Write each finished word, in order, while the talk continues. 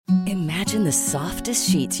Imagine the softest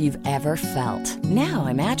sheets you've ever felt. Now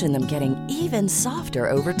imagine them getting even softer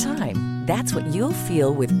over time. That's what you'll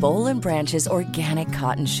feel with Boll & Branch's organic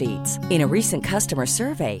cotton sheets. In a recent customer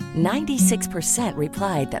survey, 96%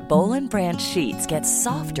 replied that Boll & Branch sheets get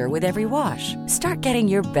softer with every wash. Start getting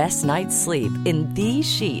your best night's sleep in these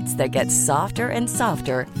sheets that get softer and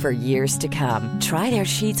softer for years to come. Try their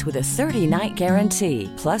sheets with a 30-night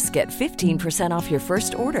guarantee. Plus, get 15% off your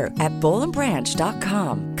first order at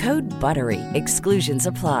bollandbranch.com. Code BUTTERY. Exclusions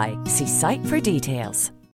apply. See site for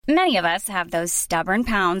details. Many of us have those stubborn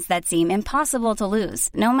pounds that seem impossible to lose,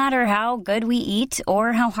 no matter how good we eat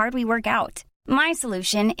or how hard we work out. My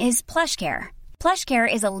solution is PlushCare.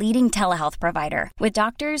 PlushCare is a leading telehealth provider with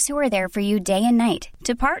doctors who are there for you day and night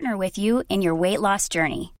to partner with you in your weight loss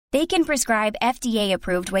journey. They can prescribe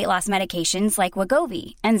FDA-approved weight loss medications like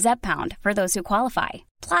Wegovy and Zepbound for those who qualify.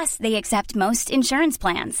 Plus, they accept most insurance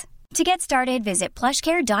plans. To get started, visit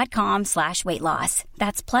plushcare.com/weightloss.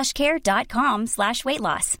 That's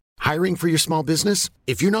plushcare.com/weightloss. Hiring for your small business?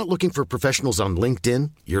 If you're not looking for professionals on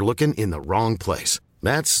LinkedIn, you're looking in the wrong place.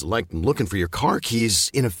 That's like looking for your car keys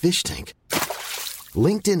in a fish tank.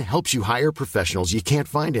 LinkedIn helps you hire professionals you can't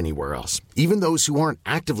find anywhere else, even those who aren't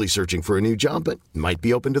actively searching for a new job but might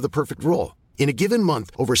be open to the perfect role. In a given month,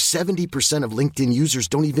 over 70% of LinkedIn users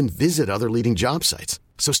don't even visit other leading job sites.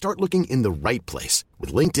 So start looking in the right place.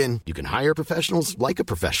 With LinkedIn, you can hire professionals like a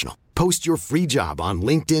professional. Post your free job on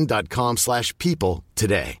linkedin.com/people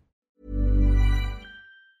today.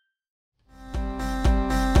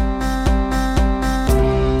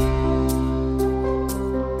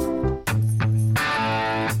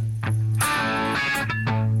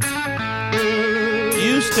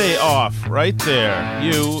 You stay off right there.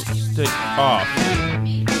 You stay off.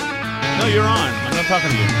 No, you're on. I'm not talking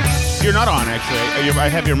to you. You're not on, actually. I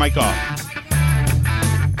have your mic off.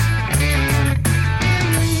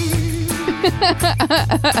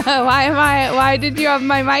 Why did you have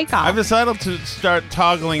my mic off? I've decided to start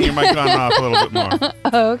toggling your mic on and off a little bit more.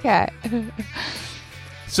 Okay.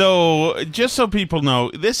 So, just so people know,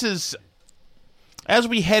 this is, as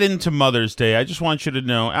we head into Mother's Day, I just want you to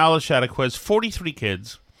know, Alice Shattuck, who has 43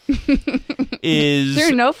 kids, is...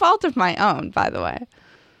 Through no fault of my own, by the way.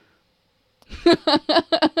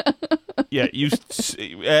 Yeah,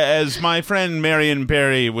 as my friend Marion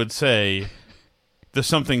Barry would say, the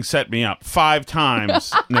something set me up 5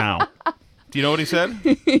 times now. Do you know what he said?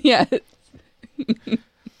 Yes.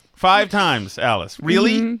 5 times, Alice.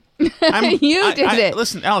 Really? Mm-hmm. You did it.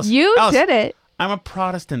 Listen, Alice. Alice, did it. I'm a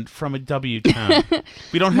Protestant from a W town.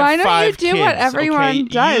 We don't have 5 kids. Why don't you do what everyone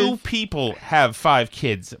does? You people have 5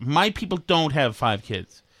 kids. My people don't have 5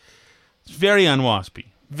 kids. It's very unwaspy.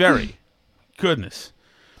 Very. Goodness.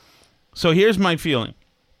 So here's my feeling.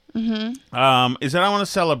 Mm-hmm. Is that I want to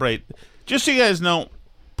celebrate. Just so you guys know,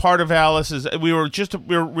 part of Alice is we're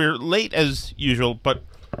late as usual, but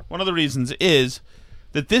one of the reasons is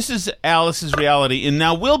that this is Alice's reality, and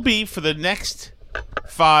now will be for the next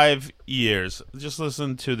 5 years. Just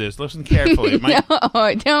listen to this. Listen carefully. No,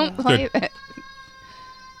 don't play that.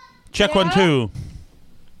 Check 1, 2.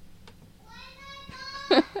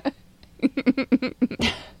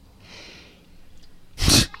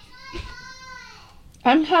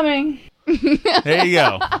 I'm coming. There you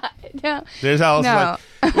go. No. There's Alice's life.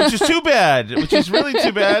 Which is too bad. Which is really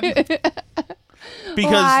too bad.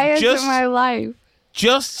 Because why is it my life?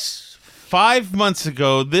 Just 5 months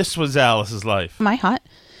ago, this was Alice's life. Am I hot?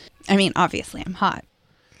 I mean, obviously, I'm hot.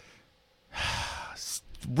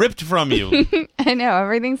 Ripped from you. I know.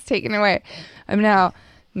 Everything's taken away. I'm now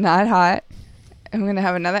not hot. I'm going to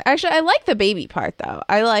have another. Actually, I like the baby part, though.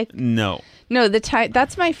 No,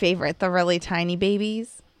 that's my favorite, the really tiny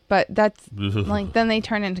babies. But that's like, then they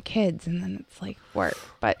turn into kids and then it's like work.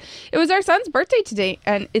 But it was our son's birthday today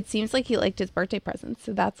and it seems like he liked his birthday presents.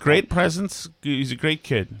 So that's great presents. He's a great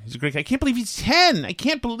kid. I can't believe he's 10. I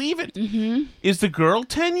can't believe it. Mm-hmm. Is the girl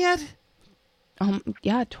 10 yet?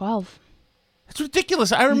 Yeah, 12. That's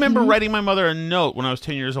ridiculous. I remember writing my mother a note when I was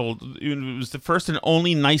 10 years old. It was the first and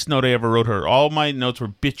only nice note I ever wrote her. All my notes were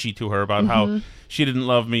bitchy to her about how she didn't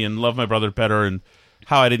love me and loved my brother better and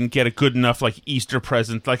how I didn't get a good enough Easter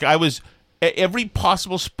present. I was every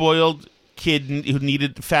possible spoiled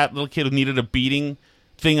kid fat little kid who needed a beating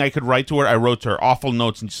thing I could write to her. I wrote to her awful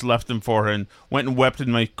notes and just left them for her and went and wept in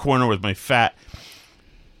my corner with my fat.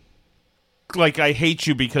 I hate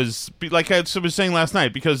you because, like I was saying last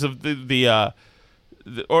night, because of the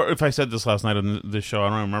or if I said this last night on the show, I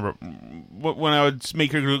don't remember, when I would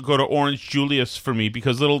make her go to Orange Julius for me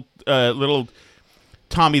because little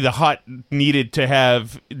Tommy the Hutt needed to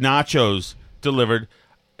have nachos delivered.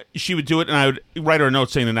 She would do it, and I would write her a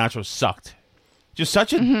note saying the nachos sucked. Just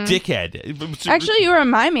such a dickhead. Actually, you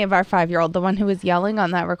remind me of our 5-year-old, the one who was yelling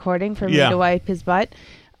on that recording for me to wipe his butt.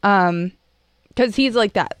 Because he's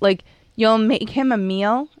like that. Like, you'll make him a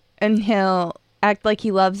meal and he'll act like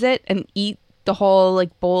he loves it and eat the whole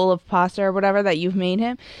like bowl of pasta or whatever that you've made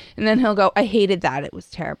him. And then he'll go, I hated that. It was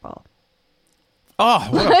terrible. Oh,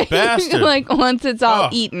 what a bastard. Like, once it's all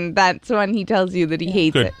eaten, that's when he tells you that he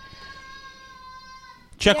hates it.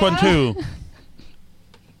 Check 1, 2.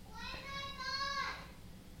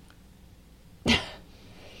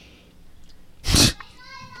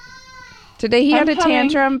 Today he had a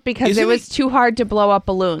tantrum because it was too hard to blow up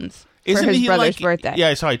balloons for his brother's birthday. Yeah,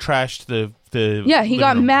 I saw he trashed the yeah, he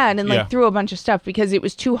got mad and threw a bunch of stuff because it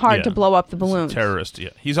was too hard to blow up the balloons. Terrorist, yeah.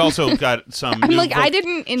 He's also got some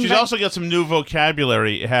she's also got some new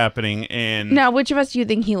vocabulary happening. And now, which of us do you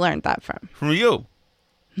think he learned that from? From you.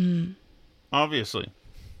 Obviously.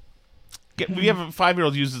 We have a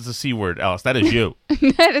 5-year-old uses the C word, Alice. That is you.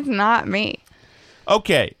 That is not me.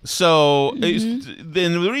 Okay, so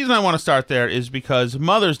then the reason I want to start there is because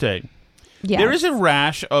Mother's Day. Yes. There is a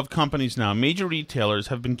rash of companies now. Major retailers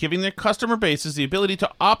have been giving their customer bases the ability to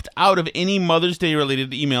opt out of any Mother's Day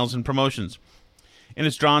related emails and promotions, and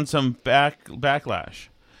it's drawn some backlash.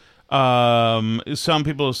 Some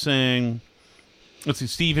people are saying, let's see,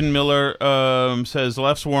 Stephen Miller says, the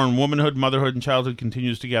left's war on womanhood, motherhood, and childhood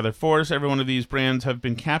continues to gather force. Every one of these brands have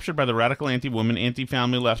been captured by the radical anti-woman,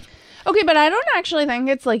 anti-family left. Okay, but I don't actually think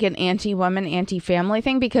it's like an anti-woman, anti-family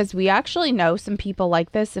thing, because we actually know some people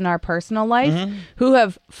like this in our personal life who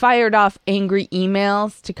have fired off angry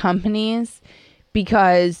emails to companies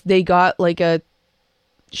because they got like a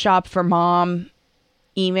shop for mom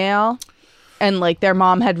email and like their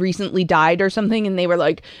mom had recently died or something, and they were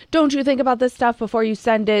like, don't you think about this stuff before you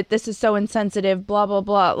send it? This is so insensitive, blah, blah,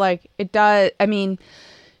 blah. Like, it does, I mean,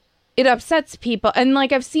 it upsets people. And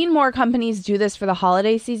like, I've seen more companies do this for the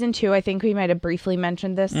holiday season too. I think we might have briefly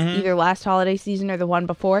mentioned this either last holiday season or the one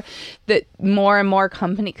before, that more and more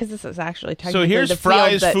company, because this is actually technically so here's the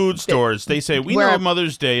Fry's field food stores. They say, we know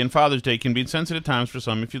Mother's Day and Father's Day can be sensitive times for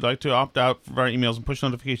some. If you'd like to opt out for our emails and push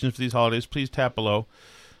notifications for these holidays, please tap below.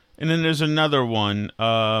 And then there's another one.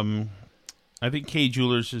 I think Kay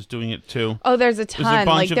Jewelers is doing it too. Oh, there's a ton.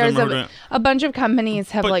 There's a bunch of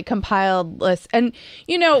companies have like compiled lists. And,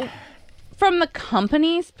 you know, from the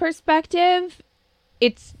company's perspective,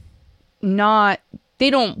 it's not,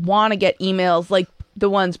 they don't want to get emails like the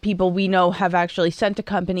ones people we know have actually sent to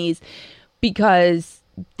companies, because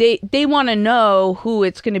they want to know who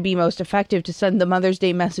it's going to be most effective to send the Mother's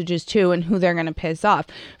Day messages to and who they're going to piss off.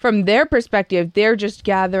 From their perspective, they're just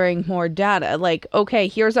gathering more data. Like, okay,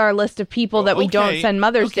 here's our list of people that we don't send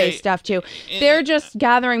Mother's Day stuff to. They're just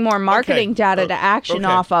gathering more marketing data to action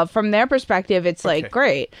off of. From their perspective, it's like,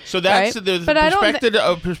 great. So that's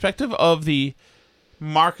the perspective of the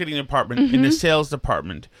marketing department and the sales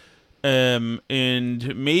department, and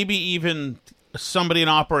maybe even somebody in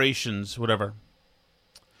operations, whatever.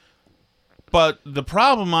 But the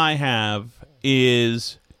problem I have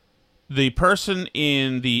is the person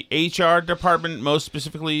in the HR department, most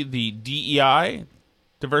specifically the DEI,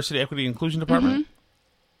 Diversity, Equity, Inclusion Department.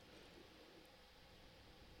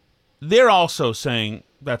 They're also saying,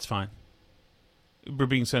 that's fine. We're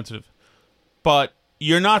being sensitive. But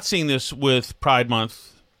you're not seeing this with Pride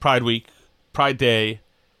Month, Pride Week, Pride Day.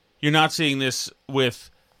 You're not seeing this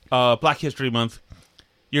with Black History Month.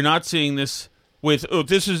 You're not seeing this with,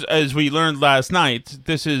 this is, as we learned last night,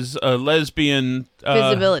 this is a lesbian...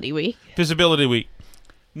 Visibility Week. Visibility Week.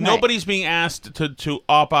 Right. Nobody's being asked to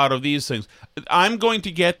opt out of these things. I'm going to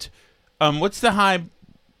get... what's the high...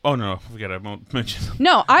 Oh, no, forget it. I won't mention them.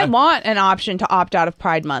 No, I want an option to opt out of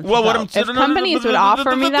Pride Month. Well, what if companies would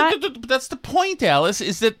offer me that... That's the point, Alice,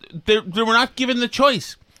 is that we're not given the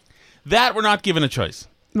choice. That we're not given a choice.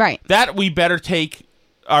 Right. That we better take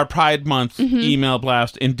our Pride Month email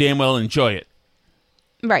blast and damn well enjoy it.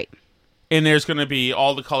 Right. And there's going to be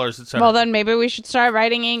all the colors, etc. Well, then maybe we should start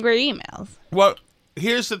writing angry emails. Well,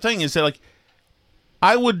 here's the thing, is that, like,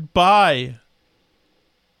 I would buy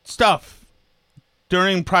stuff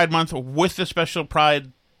during Pride Month with the special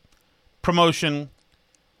Pride promotion,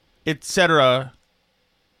 etc.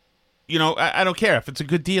 You know, I don't care if it's a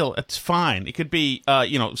good deal. It's fine. It could be,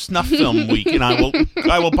 snuff film week, and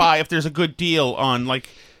I will buy if there's a good deal on like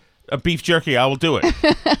a beef jerky. I will do it.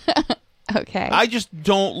 Okay. I just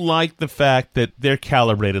don't like the fact that they're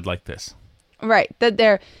calibrated like this. Right. That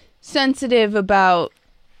they're sensitive about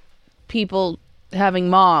people having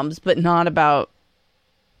moms, but not about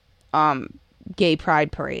gay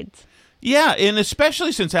pride parades. Yeah, and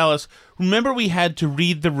especially since, Alice, remember we had to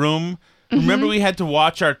read the room Remember we had to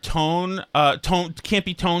watch our tone can't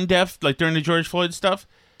be tone deaf, like during the George Floyd stuff?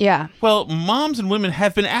 Yeah. Well, moms and women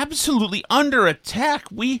have been absolutely under attack.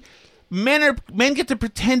 Men get to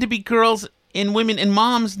pretend to be girls and women and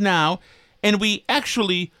moms now, and we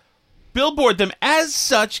actually billboard them as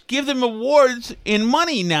such, give them awards and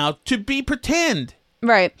money now to be pretend.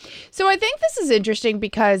 Right. So I think this is interesting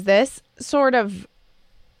because this sort of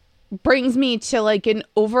brings me to like an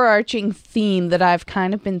overarching theme that I've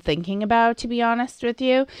kind of been thinking about, to be honest with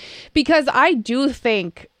you, because I do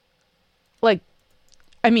think, like,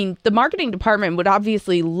 I mean, the marketing department would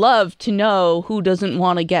obviously love to know who doesn't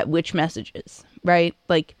want to get which messages, right?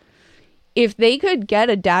 Like, if they could get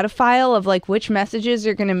a data file of like which messages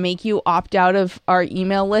are going to make you opt out of our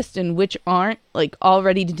email list and which aren't, like all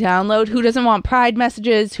ready to download, who doesn't want Pride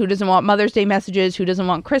messages, who doesn't want Mother's Day messages, who doesn't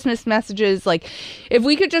want Christmas messages, like if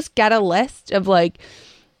we could just get a list of like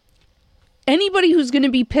anybody who's going to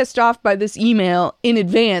be pissed off by this email in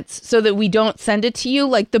advance so that we don't send it to you,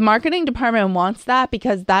 like the marketing department wants that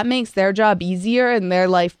because that makes their job easier and their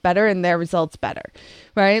life better and their results better,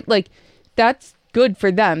 right? Like that's good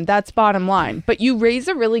for them. That's bottom line. But you raise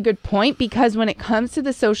a really good point because when it comes to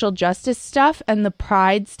the social justice stuff and the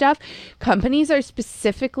pride stuff, companies are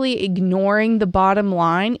specifically ignoring the bottom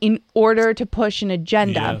line in order to push an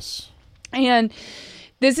agenda. Yes. And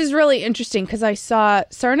this is really interesting because I saw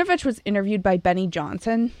Cernovich was interviewed by Benny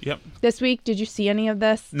Johnson this week. Did you see any of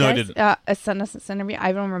this? No, I didn't. Sent us this interview.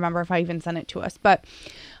 I don't remember if I even sent it to us, but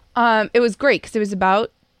it was great because it was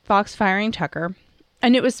about Fox firing Tucker.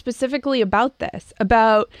 And it was specifically about this,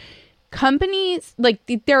 about companies, like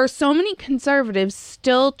there are so many conservatives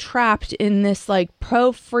still trapped in this like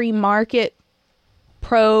pro-free market,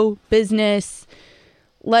 pro-business,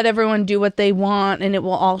 let everyone do what they want and it will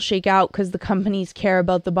all shake out because the companies care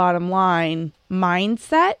about the bottom line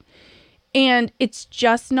mindset. And it's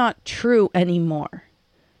just not true anymore.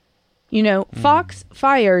 You know, Fox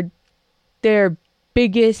fired their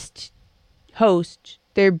biggest host,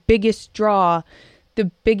 their biggest draw, the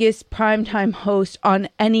biggest primetime host on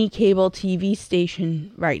any cable TV station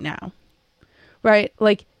right now, right?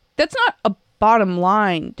 Like, that's not a bottom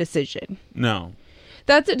line decision. No.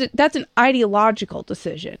 That's an ideological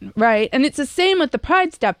decision, right? And it's the same with the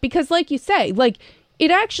Pride stuff because, like you say, like, it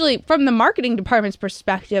actually, from the marketing department's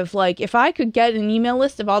perspective, like, if I could get an email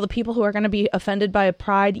list of all the people who are going to be offended by a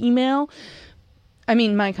Pride email, I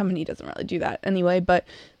mean, my company doesn't really do that anyway, but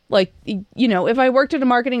like, you know, if I worked at a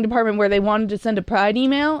marketing department where they wanted to send a Pride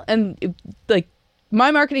email and like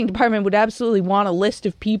my marketing department would absolutely want a list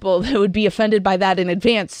of people that would be offended by that in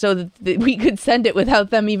advance so that we could send it without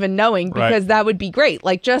them even knowing because that would be great.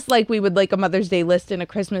 Like just like we would like a Mother's Day list and a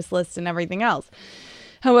Christmas list and everything else.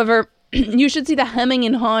 However, you should see the hemming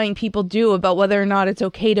and hawing people do about whether or not it's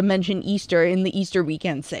okay to mention Easter in the Easter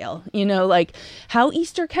weekend sale. You know, like how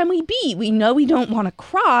Easter can we be? We know we don't want to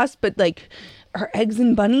cross, but like, are eggs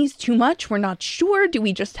and bunnies too much? We're not sure. Do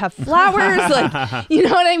we just have flowers? Like, you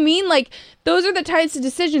know what I mean? Like, those are the types of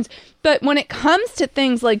decisions. But when it comes to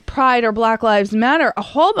things like Pride or Black Lives Matter, a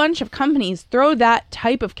whole bunch of companies throw that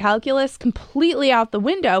type of calculus completely out the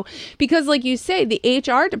window because, like you say, the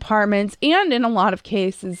HR departments and in a lot of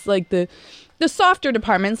cases, like the softer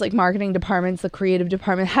departments, like marketing departments, the creative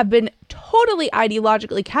department, have been totally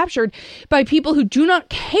ideologically captured by people who do not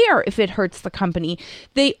care if it hurts the company.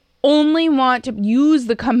 They only want to use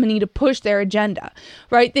the company to push their agenda,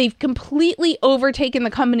 right? They've completely overtaken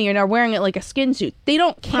the company and are wearing it like a skin suit. They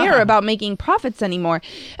don't care about making profits anymore.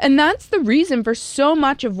 And that's the reason for so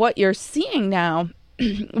much of what you're seeing now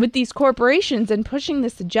with these corporations and pushing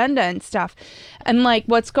this agenda and stuff. And like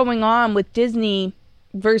what's going on with Disney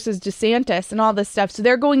versus DeSantis and all this stuff. So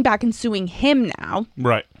they're going back and suing him now.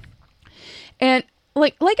 Right. And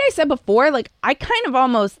like I said before, like I kind of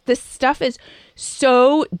almost, this stuff is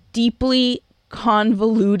so deeply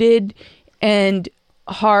convoluted and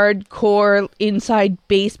hardcore inside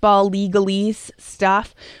baseball legalese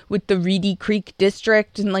stuff with the Reedy Creek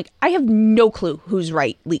district. And like, I have no clue who's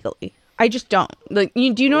right legally. I just don't. Like, do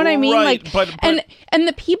you know what I mean? Right, like, but and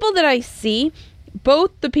the people that I see,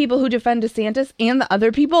 both the people who defend DeSantis and the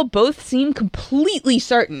other people both seem completely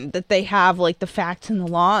certain that they have like the facts and the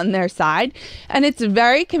law on their side. And it's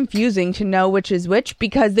very confusing to know which is which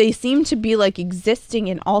because they seem to be like existing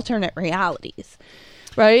in alternate realities.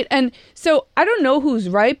 Right. And so I don't know who's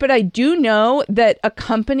right, but I do know that a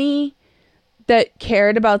company that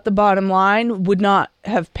cared about the bottom line would not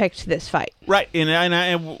have picked this fight. Right.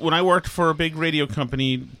 And when I worked for a big radio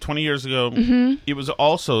company 20 years ago, it was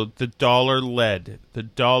also the dollar led.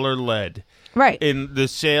 Right. And the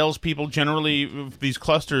salespeople generally, these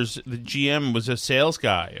clusters, the GM was a sales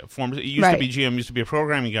guy. It used to be GM, used to be a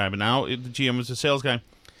programming guy, but now the GM was a sales guy.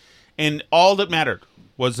 And all that mattered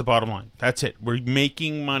was the bottom line. That's it. We're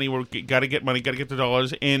making money. Got to get money, got to get the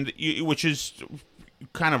dollars, and which is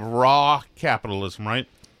kind of raw capitalism, right?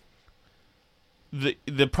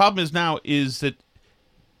 The problem is that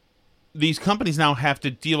these companies now have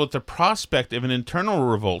to deal with the prospect of an internal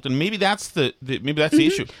revolt, and maybe that's the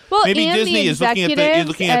issue. Well, maybe and Disney is looking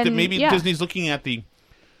at Disney's looking at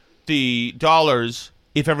the dollars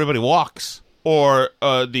if everybody walks, or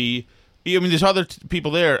there's other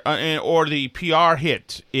people there, or the PR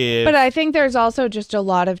hit. But I think there's also just a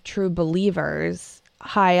lot of true believers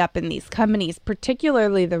high up in these companies,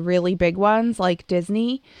 particularly the really big ones like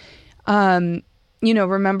Disney.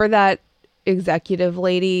 Remember that executive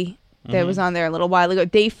lady that was on there a little while ago?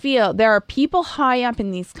 They feel there are people high up in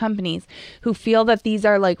these companies who feel that these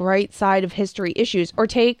are like right side of history issues. Or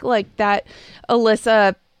take like that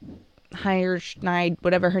Alyssa Hirschneid,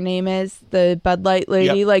 whatever her name is, the Bud Light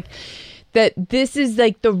lady, like that this is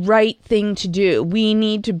like the right thing to do. We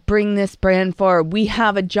need to bring this brand forward. We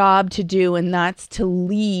have a job to do, and that's to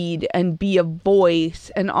lead and be a voice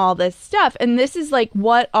and all this stuff. And this is like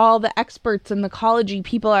what all the experts and the ecology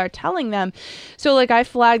people are telling them. So like I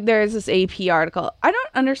flagged, there's this AP article. I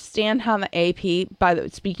don't understand how the AP,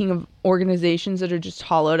 speaking of organizations that are just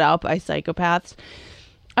hollowed out by psychopaths,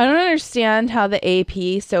 I don't understand how the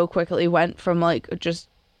AP so quickly went from like just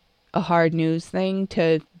a hard news thing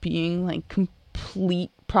to being like complete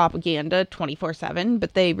propaganda 24/7,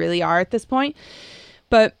 but they really are at this point.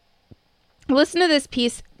 But listen to this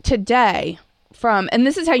piece today and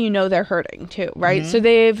this is how you know they're hurting too, right? So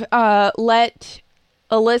they've let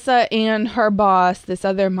Alyssa and her boss, this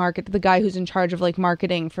other the guy who's in charge of like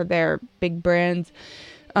marketing for their big brands,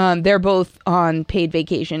 they're both on paid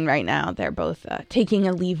vacation right now. They're both taking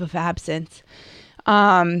a leave of absence.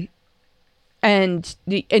 And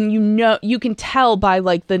you can tell by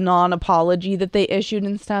like the non-apology that they issued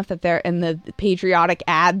and stuff that they're in the patriotic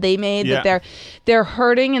ad they made that they're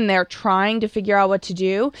hurting and they're trying to figure out what to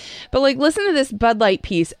do. But like listen to this Bud Light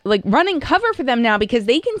piece, like running cover for them now because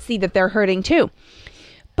they can see that they're hurting too.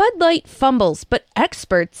 Bud Light fumbles, but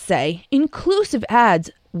experts say inclusive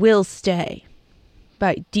ads will stay.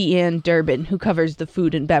 By Deanne Durbin, who covers the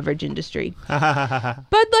food and beverage industry.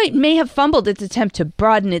 Bud Light may have fumbled its attempt to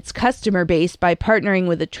broaden its customer base by partnering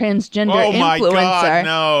with a transgender influencer. Oh my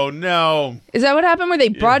God, no. Is that what happened? Were they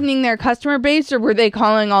broadening their customer base, or were they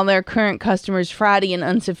calling all their current customers fratty and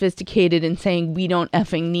unsophisticated and saying, we don't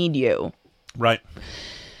effing need you? Right.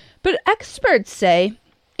 But experts say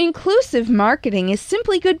inclusive marketing is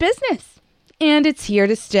simply good business. And it's here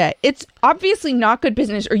to stay. It's obviously not good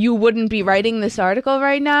business, or you wouldn't be writing this article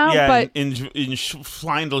right now. Yeah, but in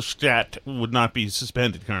Schlindelstadt would not be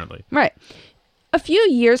suspended currently. Right. A few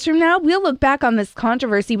years from now, we'll look back on this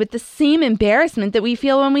controversy with the same embarrassment that we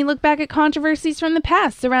feel when we look back at controversies from the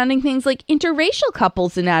past surrounding things like interracial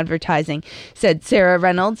couples in advertising, said Sarah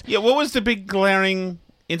Reynolds. Yeah, what was the big glaring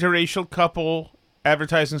interracial couple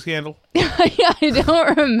advertising scandal? Yeah, I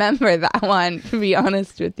don't remember that one, to be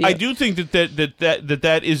honest with you. I do think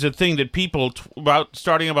that is a thing that people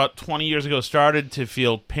starting about 20 years ago started to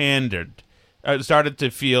feel pandered, started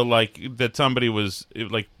to feel like that somebody was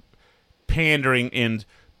like pandering and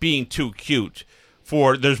being too cute.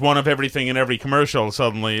 For there's one of everything in every commercial.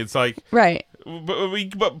 Suddenly, it's like right,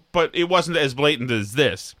 but it wasn't as blatant as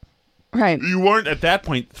this. Right, you weren't at that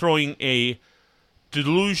point throwing a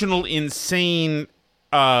delusional, insane,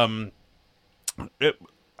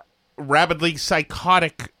 rabidly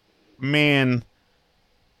psychotic man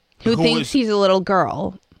who thinks he's a little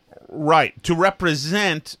girl, right, to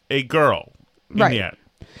represent a girl, right? Yet.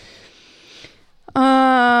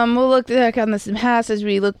 We'll look back on this past as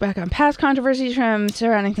we look back on past controversies from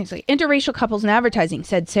surrounding things like interracial couples in advertising,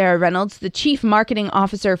 said Sarah Reynolds, the chief marketing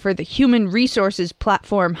officer for the human resources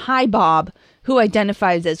platform Hi Bob, who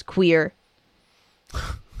identifies as queer.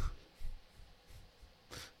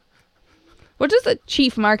 What does a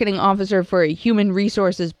chief marketing officer for a human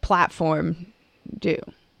resources platform do?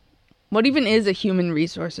 What even is a human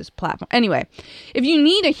resources platform? Anyway, if you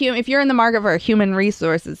need if you're in the market for a human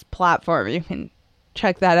resources platform, you can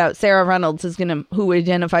check that out. Sarah Reynolds who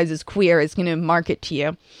identifies as queer, is gonna market to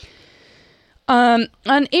you. On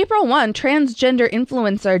April 1, transgender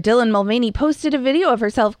influencer Dylan Mulvaney posted a video of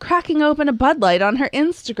herself cracking open a Bud Light on her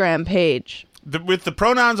Instagram page. With the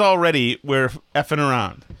pronouns already, we're effing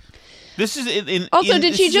around. This is in also, in,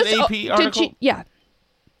 did she just... an AP article?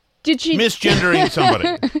 Did she... Misgendering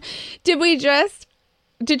somebody.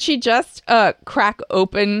 Did she just crack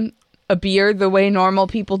open a beer the way normal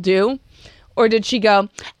people do? Or did she go,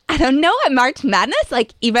 I don't know what March Madness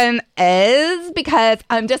even is because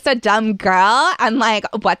I'm just a dumb girl. I'm like,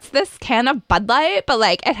 what's this can of Bud Light? But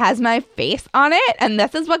it has my face on it. And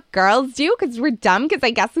this is what girls do because we're dumb because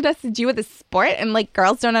I guess it has to do with a sport. And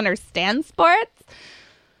girls don't understand sports.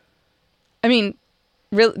 I mean,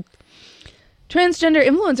 really. Transgender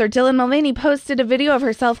influencer Dylan Mulvaney posted a video of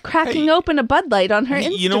herself cracking open a Bud Light on her Instagram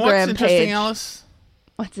page. You know what's interesting, Alice?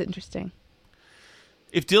 What's interesting?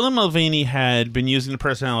 If Dylan Mulvaney had been using the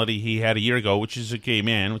personality he had a year ago, which is a gay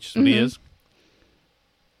man, which is what he is,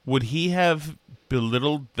 would he have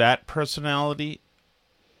belittled that personality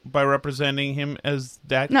by representing him as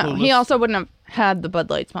that clueless? No, he also wouldn't have had the Bud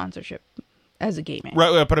Light sponsorship as a gay man.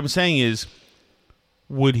 Right, but I'm saying is,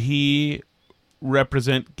 would he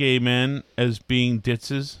represent gay men as being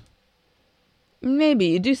ditzes? Maybe.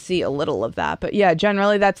 You do see a little of that. But yeah,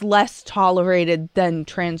 generally that's less tolerated than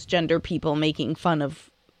transgender people making fun of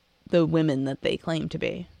the women that they claim to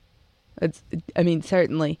be.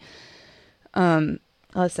 Certainly.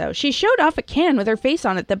 Also, she showed off a can with her face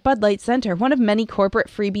on it that Bud Light sent her, one of many corporate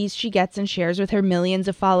freebies she gets and shares with her millions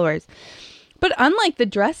of followers. But unlike the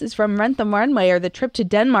dresses from Rent the Runway or the trip to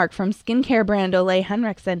Denmark from skincare brand Ole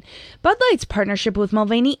Henriksen, Bud Light's partnership with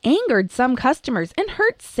Mulvaney angered some customers and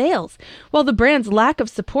hurt sales, while the brand's lack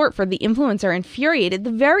of support for the influencer infuriated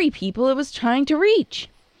the very people it was trying to reach.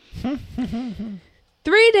 3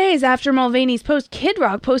 days after Mulvaney's post, Kid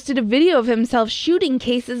Rock posted a video of himself shooting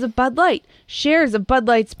cases of Bud Light. Shares of Bud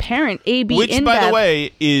Light's parent, AB InBev... Which, by the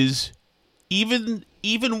way, is, even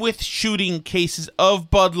with shooting cases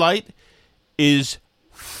of Bud Light... is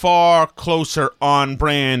far closer on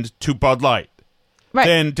brand to Bud Light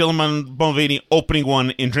than Dylan Mulvaney opening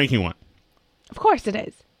one and drinking one. Of course it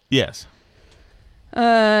is. Yes.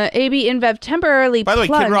 AB InBev temporarily By the way,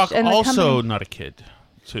 Kid Rock also company... not a kid.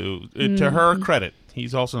 To her credit,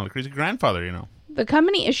 he's also not a crazy grandfather, you know. The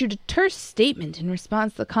company issued a terse statement in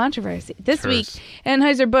response to the controversy. This week,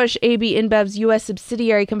 Anheuser-Busch AB InBev's U.S.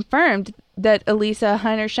 subsidiary confirmed that Elisa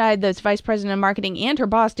Heinerscheid, the vice president of marketing, and her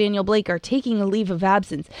boss, Daniel Blake, are taking a leave of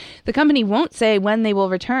absence. The company won't say when they will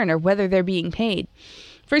return or whether they're being paid.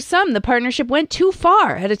 For some, the partnership went too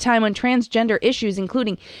far at a time when transgender issues,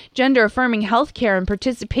 including gender-affirming healthcare and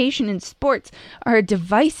participation in sports, are a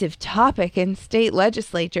divisive topic in state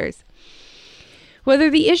legislatures.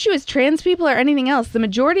 Whether the issue is trans people or anything else, the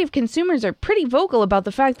majority of consumers are pretty vocal about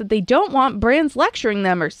the fact that they don't want brands lecturing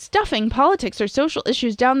them or stuffing politics or social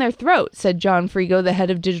issues down their throat, said John Frigo, the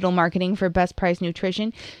head of digital marketing for Best Price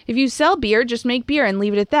Nutrition. If you sell beer, just make beer and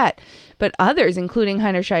leave it at that. But others, including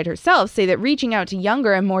Heinerscheid herself, say that reaching out to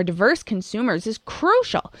younger and more diverse consumers is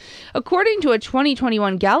crucial. According to a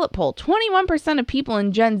 2021 Gallup poll, 21% of people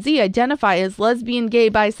in Gen Z identify as lesbian,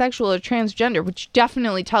 gay, bisexual, or transgender, which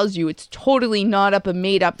definitely tells you it's totally not a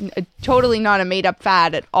made up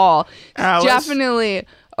fad at all. It's definitely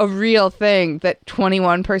a real thing that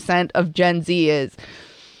 21% of Gen Z is.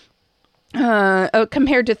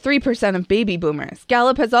 Compared to 3% of baby boomers.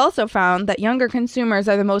 Gallup has also found that younger consumers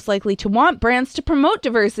are the most likely to want brands to promote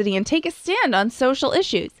diversity and take a stand on social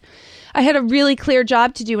issues. I had a really clear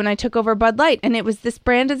job to do when I took over Bud Light, and it was this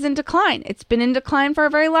brand is in decline. It's been in decline for a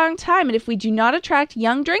very long time, and if we do not attract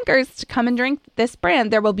young drinkers to come and drink this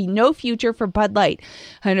brand, there will be no future for Bud Light,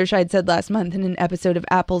 Heinerscheid said last month in an episode of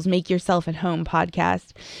Apple's Make Yourself at Home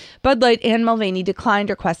podcast. Bud Light and Mulvaney declined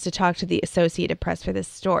requests to talk to the Associated Press for this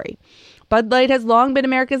story. Bud Light has long been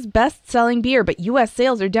America's best-selling beer, but U.S.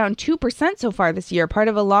 sales are down 2% so far this year, part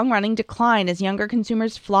of a long-running decline as younger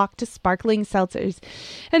consumers flock to sparkling seltzers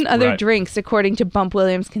and other drinks, according to Bump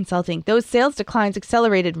Williams Consulting. Those sales declines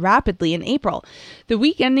accelerated rapidly in April. The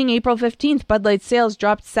week ending April 15th, Bud Light sales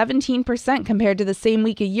dropped 17% compared to the same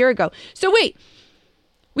week a year ago. So wait,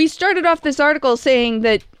 we started off this article saying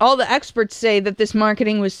that all the experts say that this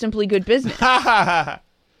marketing was simply good business.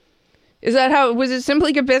 Is that how, was it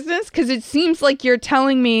simply good business? Because it seems like you're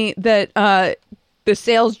telling me that the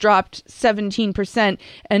sales dropped 17%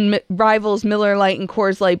 and rivals Miller Lite and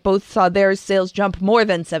Coors Light both saw their sales jump more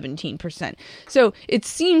than 17%. So it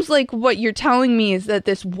seems like what you're telling me is that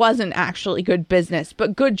this wasn't actually good business,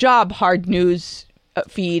 but good job, Hard News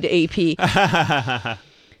feed AP.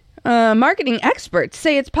 Marketing experts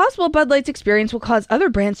say it's possible Bud Light's experience will cause other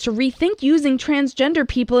brands to rethink using transgender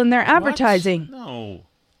people in their advertising. What? No.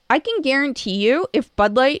 I can guarantee you, if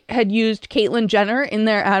Bud Light had used Caitlyn Jenner in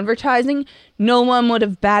their advertising, no one would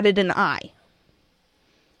have batted an eye.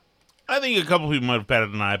 think a couple people might have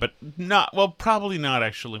batted an eye, but not. Well, probably not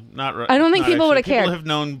actually. Not right. I don't think people would have cared. People have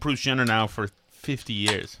known Bruce Jenner now for 50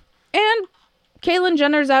 years. And Caitlyn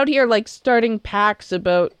Jenner's out here like starting packs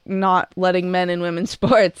about not letting men in women's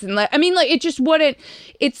sports, and it just wouldn't.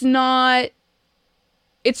 It's not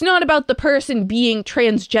about the person being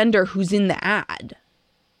transgender who's in the ad.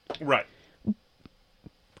 Right.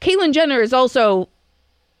 Caitlyn Jenner is also,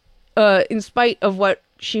 in spite of what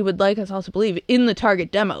she would like us all to believe, in the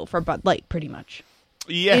target demo for Bud Light, pretty much.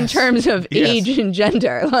 Yes. In terms of age and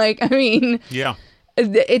gender, yeah,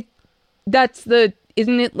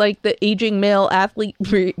 isn't it like the aging male athlete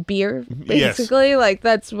beer, basically? Yes. Like,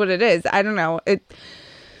 that's what it is. I don't know.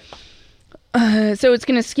 So it's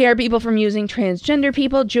going to scare people from using transgender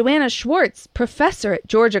people. Joanna Schwartz, professor at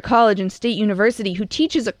Georgia College and State University, who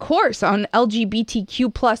teaches a course on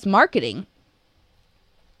LGBTQ plus marketing.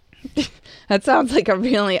 That sounds like a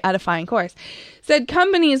really edifying course. Said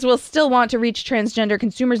companies will still want to reach transgender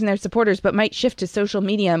consumers and their supporters, but might shift to social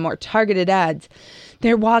media and more targeted ads.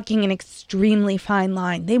 They're walking an extremely fine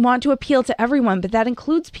line. They want to appeal to everyone, but that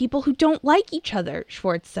includes people who don't like each other,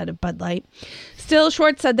 Schwartz said of Bud Light. Still,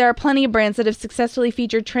 Schwartz said there are plenty of brands that have successfully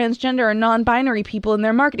featured transgender or non-binary people in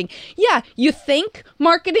their marketing. Yeah, you think,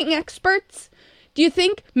 marketing experts? Do you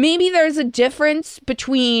think maybe there's a difference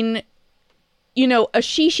between, a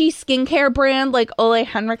shishi skincare brand like Ole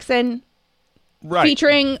Henriksen, right,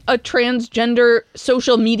 featuring a transgender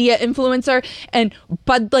social media influencer, and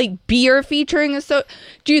Bud Light beer featuring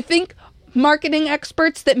do you think marketing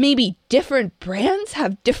experts that maybe different brands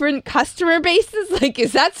have different customer bases? Like,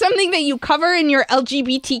 is that something that you cover in your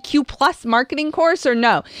LGBTQ plus marketing course, or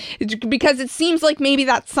no? Because it seems like maybe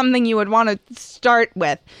that's something you would want to start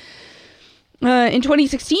with. In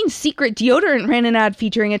 2016, Secret Deodorant ran an ad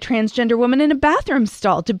featuring a transgender woman in a bathroom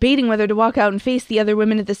stall, debating whether to walk out and face the other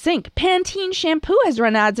women at the sink. Pantene Shampoo has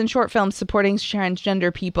run ads and short films supporting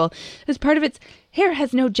transgender people as part of its Hair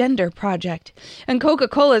Has No Gender project. And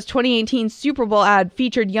Coca-Cola's 2018 Super Bowl ad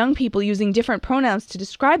featured young people using different pronouns to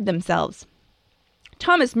describe themselves.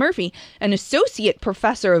 Thomas Murphy, an associate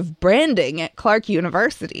professor of branding at Clark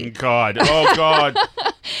University. God. Oh, God.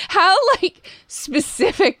 How,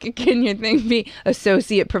 specific can you think be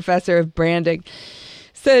associate professor of branding?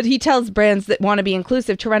 Said he tells brands that want to be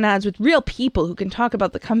inclusive to run ads with real people who can talk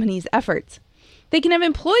about the company's efforts. They can have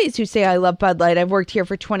employees who say, I love Bud Light. I've worked here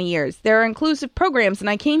for 20 years. There are inclusive programs, and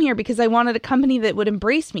I came here because I wanted a company that would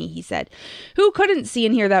embrace me, he said. Who couldn't see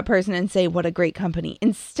and hear that person and say, what a great company?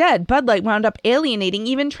 Instead, Bud Light wound up alienating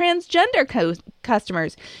even transgender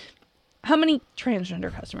customers. How many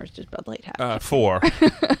transgender customers does Bud Light have? 4.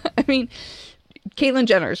 I mean, Caitlyn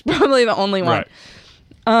Jenner's probably the only one.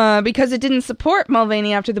 Right. Because it didn't support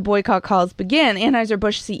Mulvaney after the boycott calls began,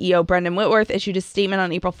 Anheuser-Busch CEO Brendan Whitworth issued a statement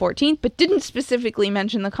on April 14th, but didn't specifically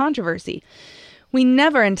mention the controversy. We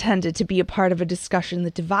never intended to be a part of a discussion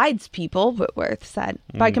that divides people, Whitworth said.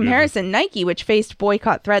 By comparison, Nike, which faced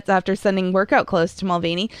boycott threats after sending workout clothes to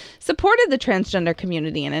Mulvaney, supported the transgender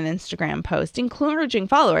community in an Instagram post, encouraging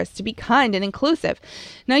followers to be kind and inclusive.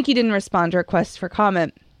 Nike didn't respond to requests for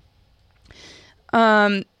comment.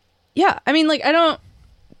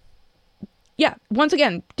 Once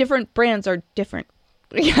again, different brands are different.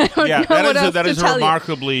 I don't know what else to tell you. That is a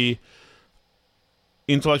remarkably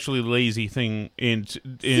intellectually lazy thing.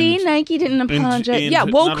 See, Nike didn't apologize.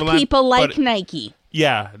 Woke people like Nike.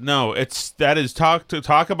 Yeah, no, that is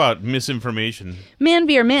talk about misinformation.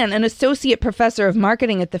 Manveer Mann, an associate professor of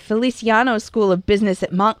marketing at the Feliciano School of Business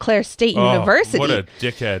at Montclair State University. What a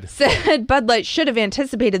dickhead. Said Bud Light should have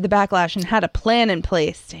anticipated the backlash and had a plan in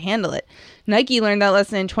place to handle it. Nike learned that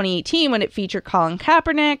lesson in 2018 when it featured Colin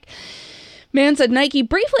Kaepernick. Mann said Nike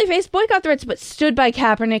briefly faced boycott threats but stood by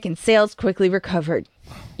Kaepernick and sales quickly recovered.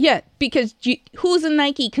 Yeah, because who's a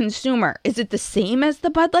Nike consumer? Is it the same as the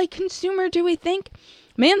Bud Light consumer, do we think?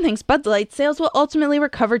 Mann thinks Bud Light sales will ultimately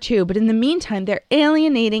recover too, but in the meantime, they're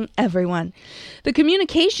alienating everyone. The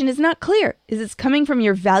communication is not clear. Is this coming from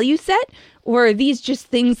your value set, or are these just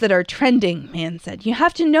things that are trending, Mann said. You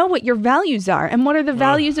have to know what your values are, and what are the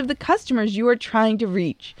values of the customers you are trying to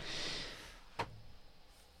reach.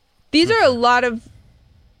 These are a lot of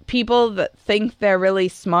people that think they're really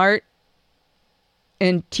smart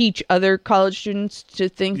and teach other college students to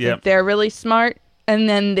think that they're really smart. And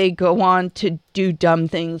then they go on to do dumb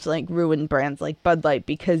things like ruin brands like Bud Light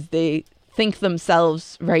because they think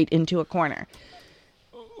themselves right into a corner.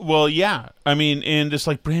 Well, yeah. I mean, and this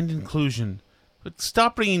brand inclusion. But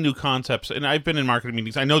stop bringing new concepts. And I've been in marketing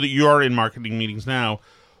meetings. I know that you're in marketing meetings now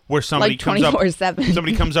where somebody comes up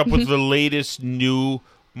with the latest new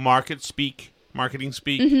marketing speak.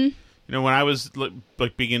 Mm-hmm. When I was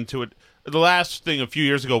big into it, the last thing a few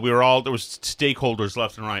years ago, there was stakeholders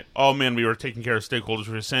left and right. Oh man, we were taking care of stakeholders.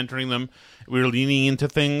 We were centering them. We were leaning into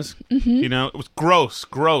things. You know, it was gross.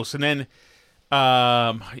 And then,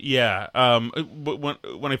 when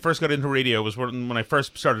I first got into radio, was when I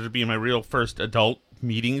first started to be in my real first adult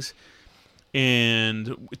meetings,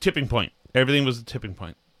 and tipping point. Everything was a tipping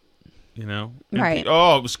point. You know, right? It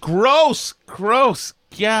was gross.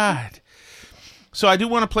 God. So I do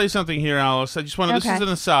want to play something here, Alice. I just want to. Okay. This is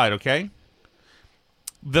an aside, okay?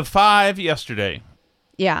 The 5 yesterday.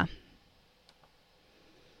 Yeah.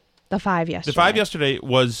 The 5 yesterday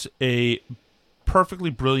was a perfectly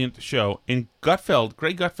brilliant show, and Gutfeld,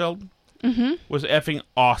 Greg Gutfeld, was effing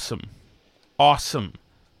awesome. Awesome.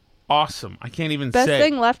 I can't even say. Best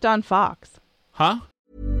thing left on Fox. Huh?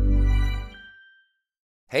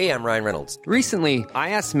 Hey, I'm Ryan Reynolds. Recently,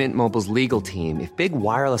 I asked Mint Mobile's legal team if big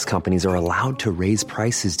wireless companies are allowed to raise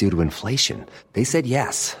prices due to inflation. They said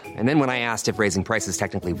yes. And then when I asked if raising prices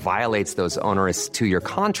technically violates those onerous 2-year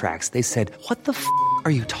contracts, they said, "What the f***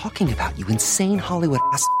 are you talking about, you insane Hollywood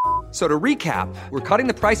ass?" So to recap, we're cutting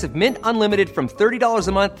the price of Mint Unlimited from $30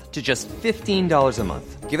 a month to just $15 a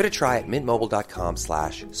month. Give it a try at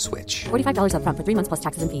mintmobile.com/switch. $45 up front for 3 months plus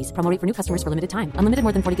taxes and fees. Promo rate for new customers for limited time. Unlimited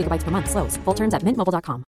more than 40 gigabytes per month. Slows full terms at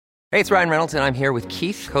mintmobile.com. Hey, it's Ryan Reynolds, and I'm here with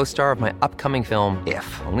Keith, co-star of my upcoming film,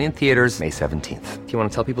 If, only in theaters May 17th. Do you want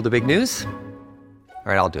to tell people the big news?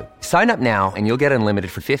 All right, I'll do it. Sign up now and you'll get unlimited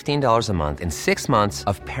for $15 a month and 6 months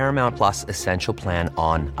of Paramount Plus Essential Plan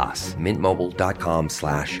on us.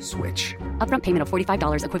 mintmobile.com/switch. Upfront payment of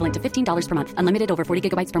 $45 equivalent to $15 per month. Unlimited over 40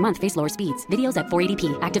 gigabytes per month. Face lower speeds. Videos at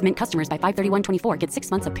 480p. Active Mint customers by 531.24 get 6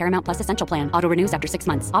 months of Paramount Plus Essential Plan. Auto renews after 6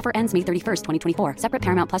 months. Offer ends May 31st, 2024. Separate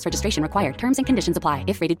Paramount Plus registration required. Terms and conditions apply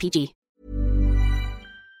if rated PG.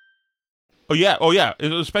 Oh yeah.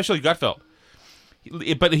 Especially Gutfeld.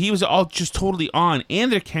 But he was all just totally on,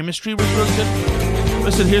 and their chemistry was really good.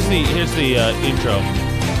 Listen, here's the intro.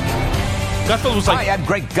 Gutfeld was like... Hi, I'm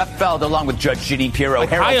Greg Gutfeld, along with Judge Jeanine Pirro,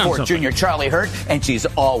 Harold Ford Jr., Charlie Hurt, and she's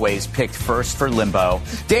always picked first for Limbo.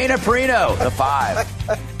 Dana Perino, the 5.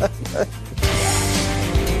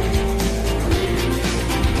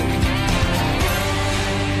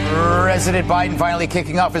 President Biden finally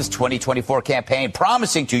kicking off his 2024 campaign,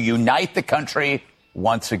 promising to unite the country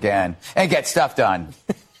once again and get stuff done.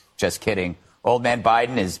 Just kidding. Old man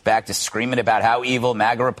Biden is back to screaming about how evil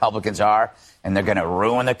MAGA Republicans are, and they're going to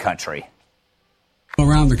ruin the country.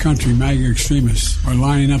 Around the country, MAGA extremists are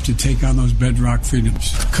lining up to take on those bedrock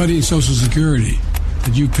freedoms, cutting Social Security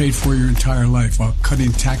that you paid for your entire life while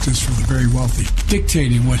cutting taxes for the very wealthy,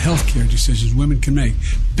 dictating what health care decisions women can make,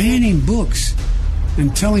 banning books,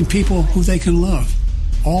 and telling people who they can love,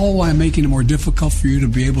 all while making it more difficult for you to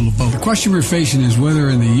be able to vote. The question we're facing is whether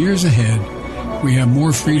in the years ahead we have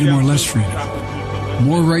more freedom or less freedom,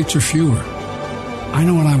 more rights or fewer. I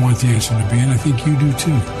know what I want the answer to be, and I think you do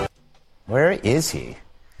too. Where is he?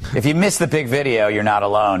 If you missed the big video, you're not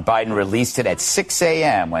alone. Biden released it at 6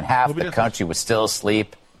 a.m. when half the country was still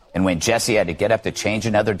asleep and when Jesse had to get up to change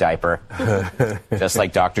another diaper, just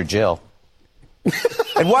like Dr. Jill.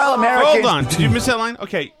 And while Americans... Hold on. Did you miss that line?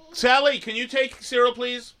 Okay. Sally, can you take Cyril,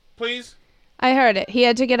 please? Please? I heard it. He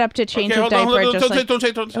had to get up to change a diaper. Don't say it.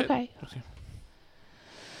 Okay.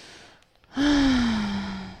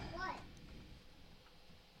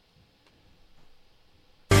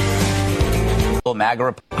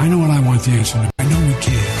 I know what I want the answer to. I know we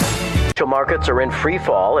can. Financial markets are in free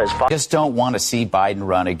fall as... Just don't want to see Biden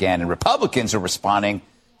run again, and Republicans are responding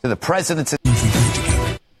to the president's...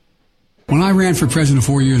 When I ran for president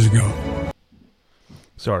 4 years ago...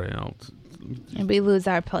 Sorry, and we lose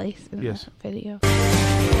our place in the video.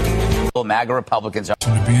 MAGA Republicans are...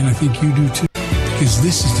 And I think you do too. Because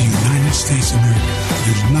this is the United States of America.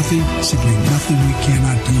 There's nothing, simply nothing we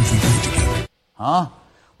cannot do if we do it together. Huh?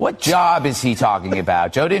 What job is he talking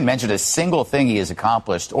about? Joe didn't mention a single thing he has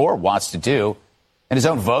accomplished or wants to do. And his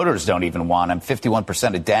own voters don't even want him.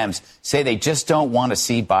 51% of Dems say they just don't want to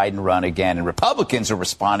see Biden run again. And Republicans are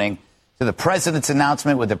responding to the president's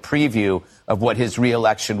announcement with a preview of what his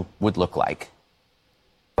reelection would look like.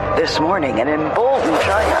 This morning, an emboldened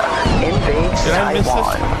China invades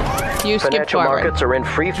Taiwan. You Financial markets are in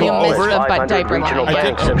free fall as 500 regional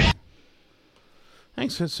banks have...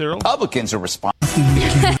 Thanks, Cyril. Republicans are responding.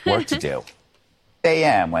 Work to do.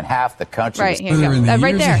 A.m. when half the country... Right, here you go.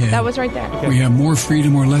 Right there. Ahead, that was right there. Okay. We have more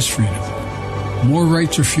freedom or less freedom. More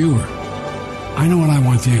rights or fewer. I know what I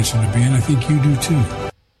want the answer to be, and I think you do too.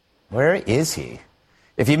 Where is he?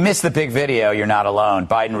 If you missed the big video, you're not alone.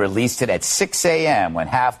 Biden released it at 6 a.m. when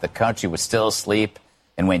half the country was still asleep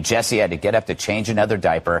and when Jesse had to get up to change another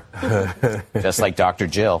diaper, just like Dr.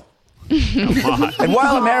 Jill. Come on. And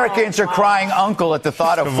while Americans are crying uncle at the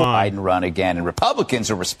thought of Biden run again, and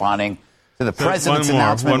Republicans are responding to the president's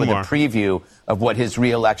announcement with a preview of what his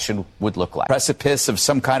reelection would look like. Precipice of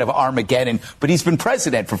some kind of Armageddon, but he's been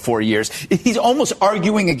president for 4 years. He's almost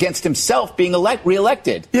arguing against himself being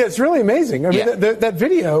reelected. Yeah, it's really amazing. I mean, that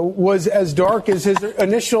video was as dark as his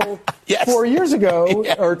initial 4 years ago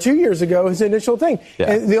or 2 years ago, his initial thing.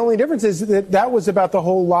 Yeah. And the only difference is that was about the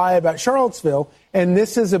whole lie about Charlottesville, and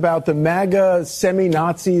this is about the MAGA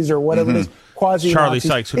semi-Nazis or whatever it is. Charlie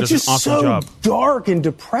Sykes, who does an awesome job. It's just so dark and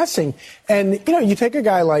depressing. And, you take a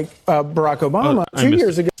guy like Barack Obama 2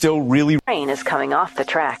 years ago. Still really... Train is coming off the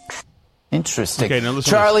tracks. Interesting. Okay, now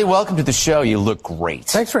listen. Charlie, welcome to the show. You look great.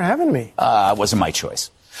 Thanks for having me. It wasn't my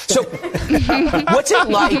choice. So, what's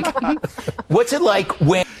it like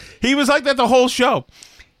when... He was like that the whole show.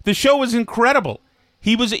 The show was incredible.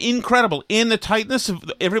 He was incredible in the tightness of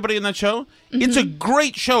everybody in that show. Mm-hmm. It's a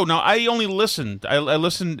great show. Now, I only listened. I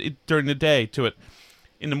listened during the day to it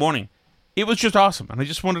in the morning. It was just awesome, and I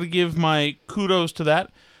just wanted to give my kudos to that.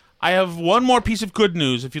 I have one more piece of good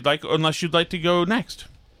news, if you'd like, unless you'd like to go next.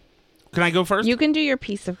 Can I go first? You can do your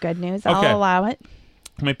piece of good news. I'll allow it.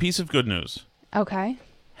 My piece of good news. Okay.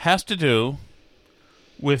 Has to do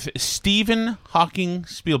with Stephen Hawking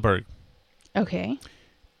Spielberg. Okay.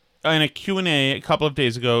 In a Q&A a couple of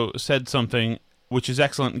days ago, said something which is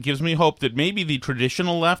excellent and gives me hope that maybe the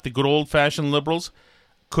traditional left, the good old-fashioned liberals,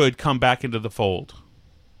 could come back into the fold.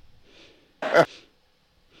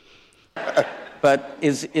 But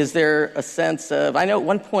is there a sense of... I know at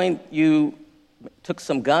one point you took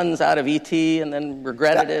some guns out of E.T. and then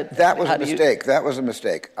regretted it. That was a mistake. That was a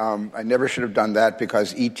mistake. I never should have done that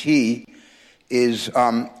because E.T. is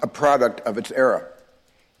a product of its era.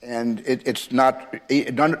 And it's not,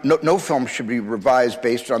 no film should be revised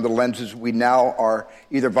based on the lenses we now are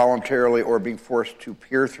either voluntarily or being forced to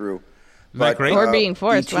peer through. But, or being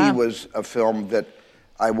forced, E.T. was a film that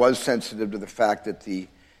I was sensitive to the fact that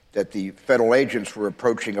the federal agents were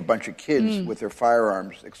approaching a bunch of kids with their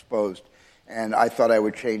firearms exposed. And I thought I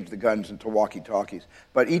would change the guns into walkie-talkies.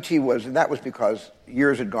 But E.T. and that was because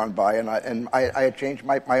years had gone by and I had changed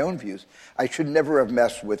my own views. I should never have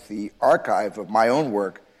messed with the archive of my own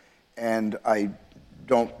work. And I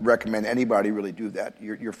don't recommend anybody really do that.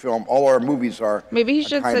 Your film, all our movies are... Maybe he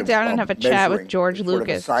should sit down and have a chat with George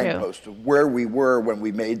Lucas, sort of a signpost of where we were when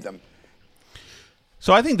we made them.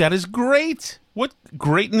 So I think that is great. What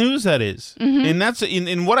great news that is. Mm-hmm. And that's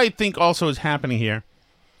in what I think also is happening here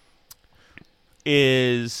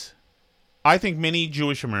is I think many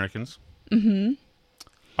Jewish Americans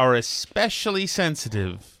are especially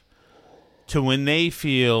sensitive to when they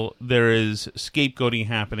feel there is scapegoating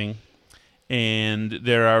happening and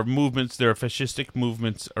there are fascistic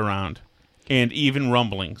movements around and even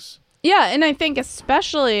rumblings. Yeah, and I think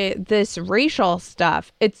especially this racial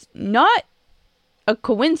stuff, it's not a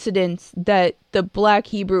coincidence that the Black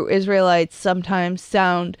Hebrew Israelites sometimes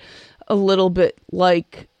sound a little bit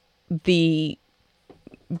like the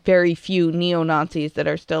very few neo-Nazis that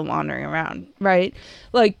are still wandering around, right?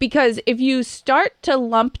 Like, because if you start to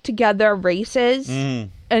lump together races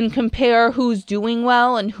and compare who's doing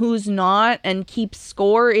well and who's not and keep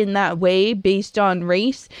score in that way based on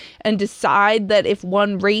race and decide that if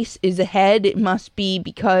one race is ahead, it must be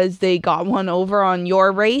because they got one over on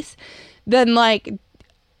your race, then, like,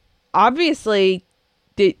 obviously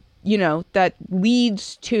that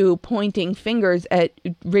leads to pointing fingers at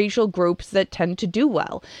racial groups that tend to do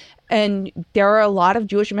well. And there are a lot of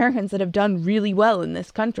Jewish Americans that have done really well in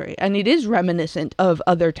this country. And it is reminiscent of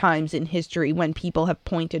other times in history when people have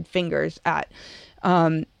pointed fingers at,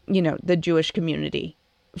 the Jewish community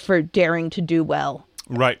for daring to do well.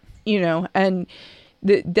 Right. And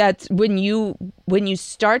that's when you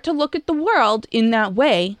start to look at the world in that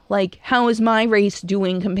way, like, how is my race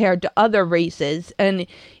doing compared to other races? And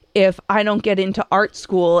if I don't get into art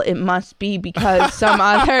school, it must be because some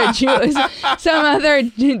other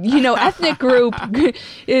ethnic group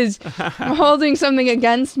is holding something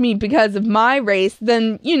against me because of my race,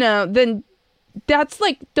 then that's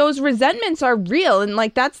like, those resentments are real. And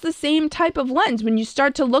like, that's the same type of lens. When you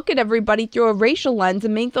start to look at everybody through a racial lens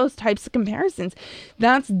and make those types of comparisons,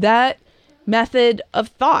 that's that method of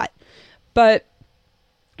thought. But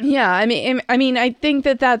yeah, I mean, I think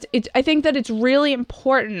that it's really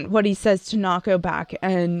important what he says to not go back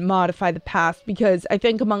and modify the past, because I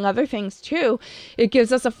think, among other things too, it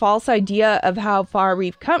gives us a false idea of how far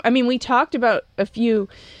we've come. I mean, we talked about a few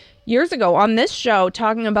years ago on this show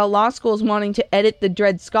talking about law schools wanting to edit the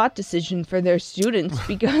Dred Scott decision for their students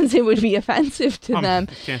because it would be offensive to them.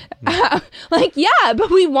 But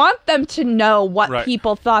we want them to know what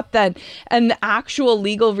people thought then and the actual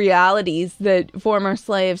legal realities that former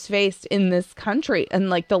slaves faced in this country and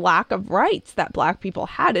like the lack of rights that black people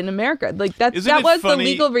had in America. Like that was the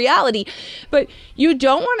legal reality. But you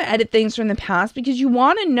don't want to edit things from the past because you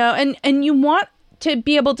want to know and you want to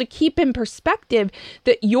be able to keep in perspective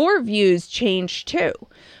that your views change too,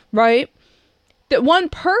 right? That one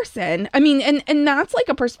person, I mean, and that's like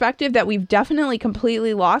a perspective that we've definitely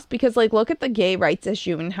completely lost because like, look at the gay rights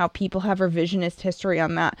issue and how people have revisionist history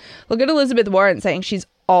on that. Look at Elizabeth Warren saying she's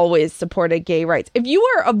always supported gay rights. If you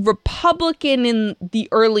were a Republican in the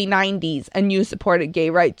early 90s and you supported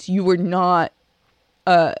gay rights, you were not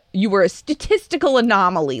you were a statistical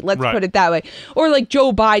anomaly, let's put it that way. Or like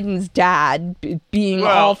Joe Biden's dad being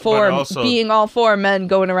all for men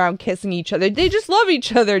going around kissing each other. They just love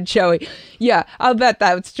each other, Joey. Yeah, I'll bet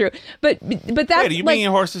that's true. But that's are you being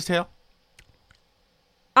a horse's tail?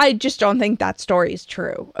 I just don't think that story is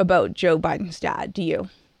true about Joe Biden's dad. Do you?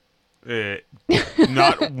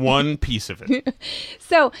 Not one piece of it.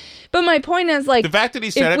 So, but my point is like the fact that he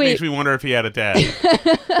said it makes me wonder if he had a dad.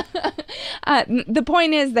 The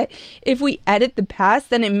point is that if we edit the past,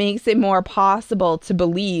 then it makes it more possible to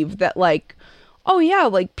believe that like, oh yeah,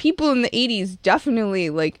 like people in the 80s definitely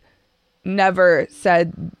like never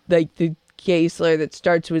said like the gay slur that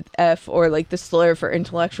starts with F or like the slur for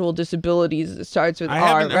intellectual disabilities that starts with R. I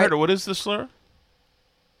haven't heard it. What is the slur?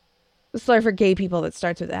 The slur for gay people that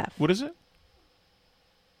starts with F. What is it?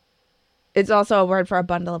 It's also a word for a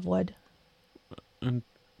bundle of wood.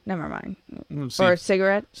 Never mind. For a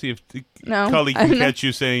cigarette. See if Cully can catch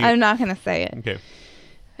you saying it. I'm not going to say it. Okay.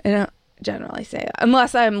 I don't generally say it.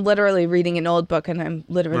 Unless I'm literally reading an old book and I'm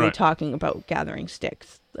literally talking about gathering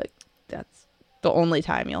sticks. Like, that's the only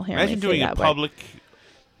time you'll hear me say that. Imagine doing a public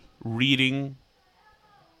reading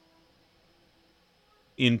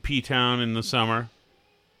in P-Town in the summer.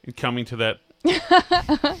 And coming to that.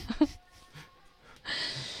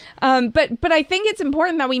 But I think it's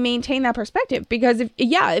important that we maintain that perspective because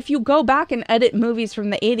if you go back and edit movies from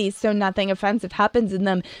the 80s so nothing offensive happens in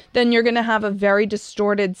them, then you're going to have a very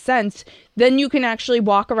distorted sense. Then you can actually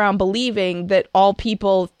walk around believing that all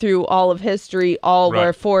people through all of history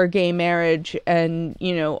were for gay marriage and,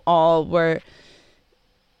 all were,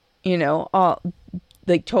 all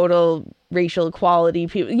like total racial equality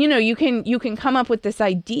people. You can come up with this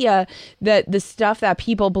idea that the stuff that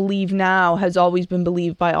people believe now has always been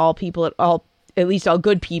believed by all people at least all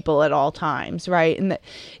good people at all times, right? And that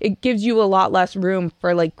it gives you a lot less room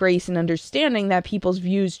for like grace and understanding that people's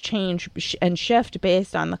views change and shift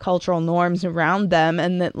based on the cultural norms around them.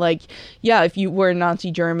 And that like, yeah, if you were in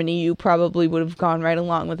Nazi Germany, you probably would have gone right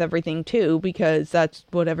along with everything too, because that's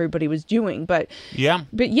what everybody was doing. But yeah,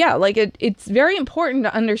 like it's very important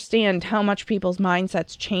to understand how much people's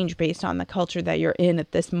mindsets change based on the culture that you're in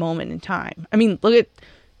at this moment in time. I mean, look at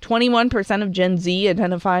 21% of Gen Z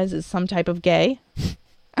identifies as some type of gay.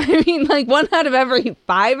 I mean, like 1 out of every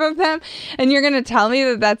 5 of them. And you're going to tell me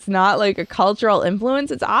that that's not like a cultural influence?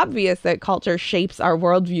 It's obvious that culture shapes our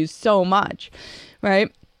worldview so much,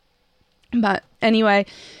 right? But anyway,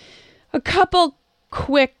 a couple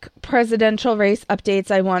quick presidential race updates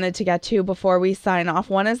I wanted to get to before we sign off.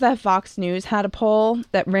 One is that Fox News had a poll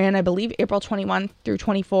that ran, I believe, April 21 through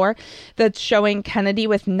 24 that's showing Kennedy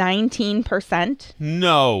with 19%.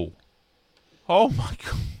 No. Oh my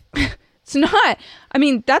God. It's not. I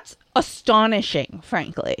mean, that's astonishing,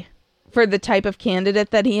 frankly, for the type of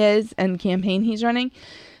candidate that he is and campaign he's running.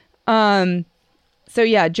 So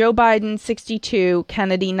yeah, Joe Biden 62,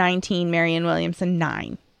 Kennedy 19, Marianne Williamson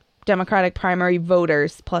 9. Democratic primary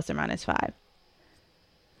voters plus or minus 5.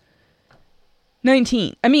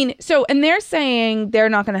 19. I mean, so, and they're saying they're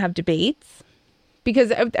not going to have debates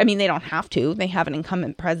because, I mean, they don't have to. They have an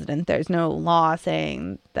incumbent president. There's no law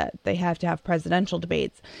saying that they have to have presidential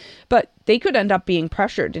debates, but they could end up being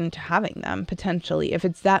pressured into having them potentially if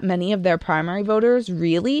it's that many of their primary voters.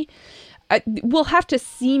 Really, we'll have to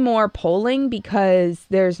see more polling because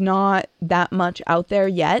there's not that much out there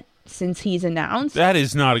yet since he's announced. That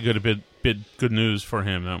is not a good good news for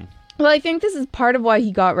him, though. Well, I think this is part of why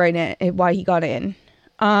he got in.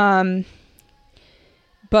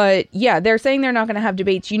 But yeah, they're saying they're not going to have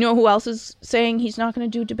debates. You know who else is saying he's not going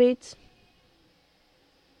to do debates?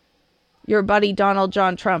 Your buddy Donald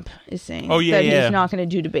John Trump is saying that he's not going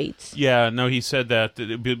to do debates. Yeah, no, he said that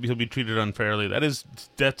he'll be treated unfairly. That's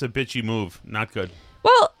a bitchy move. Not good.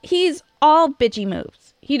 Well, he's all bitchy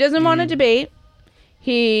moves. He doesn't want to debate.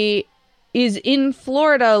 He is in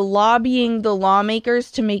Florida lobbying the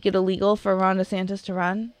lawmakers to make it illegal for Ron DeSantis to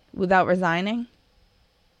run without resigning.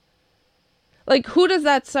 Like, who does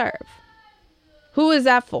that serve? Who is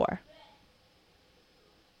that for?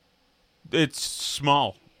 It's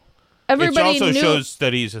small. Everybody it also knew, shows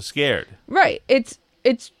that he's scared. Right. It's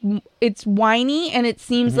whiny, and it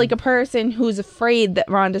seems like a person who's afraid that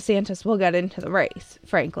Ron DeSantis will get into the race,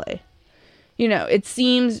 frankly. You know, it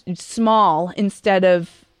seems small instead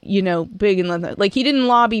of, you know, big and like he didn't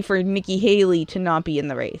lobby for Nikki Haley to not be in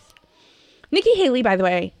the race. Nikki Haley, by the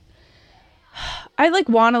way, I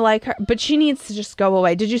want to like her, but she needs to just go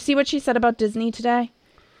away. Did you see what she said about Disney today?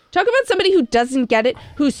 Talk about somebody who doesn't get it,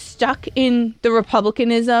 who's stuck in the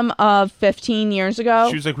Republicanism of 15 years ago.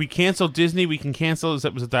 She was like, we canceled Disney, we can cancel. Was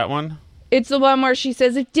it that one? It's the one where she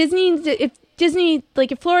says, if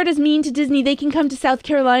Florida's mean to Disney, they can come to South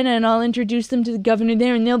Carolina and I'll introduce them to the governor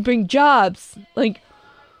there and they'll bring jobs. Like,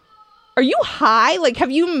 are you high? Like,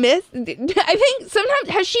 have you missed? I think sometimes,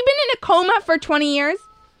 has she been in a coma for 20 years?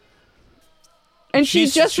 And she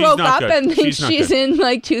just woke up and thinks she's in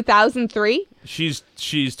like 2003? She's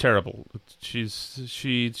terrible.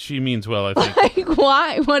 She means well, I think. Like,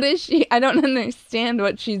 why? What is she? I don't understand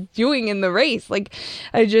what she's doing in the race. Like,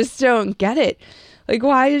 I just don't get it. Like,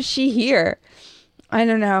 why is she here? I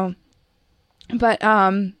don't know. But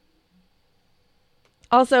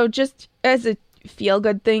also, just as a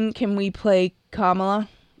feel-good thing, can we play Kamala?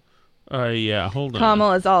 Yeah, hold on.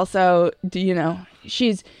 Kamala is also, you know,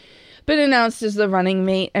 she's been announced as the running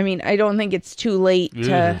mate. I mean, I don't think it's too late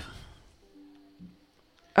to,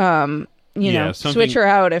 switch her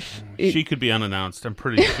out if she could be unannounced. I'm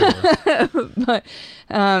pretty sure. But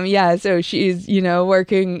so she's, you know,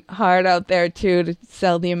 working hard out there too to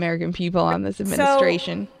sell the American people on this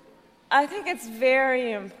administration. So, I think it's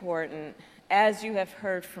very important, as you have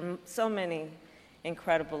heard from so many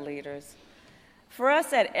incredible leaders, for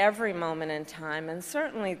us at every moment in time, and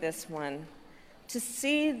certainly this one, to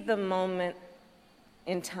see the moment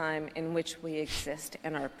in time in which we exist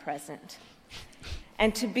and are present,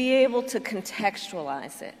 and to be able to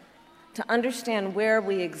contextualize it, to understand where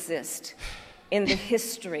we exist in the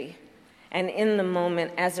history and in the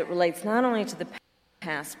moment as it relates not only to the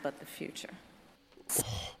past but the future.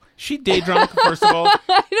 She day drunk, first of all.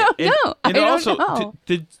 I don't know. And also,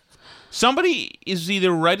 did somebody is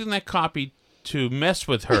either writing that copy to mess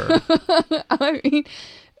with her, I mean,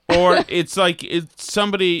 or it's like it's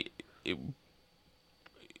somebody.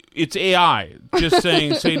 It's AI just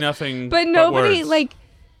say nothing. But nobody words.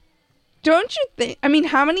 Don't you think? I mean,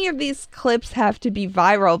 how many of these clips have to be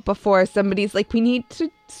viral before somebody's like, we need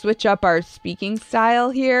to switch up our speaking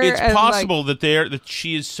style here? It's possible that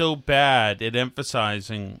she is so bad at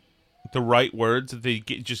emphasizing the right words that they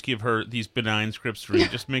just give her these benign scripts to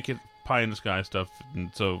read. Just make it pie in the sky stuff.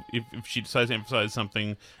 And so if she decides to emphasize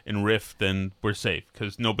something in riff, then we're safe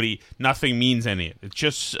because nothing means any of it. It's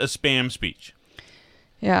just a spam speech.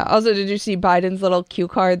 Yeah. Also, did you see Biden's little cue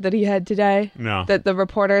card that he had today? No. That the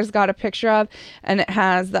reporters got a picture of, and it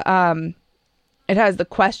has the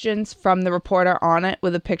questions from the reporter on it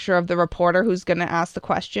with a picture of the reporter who's going to ask the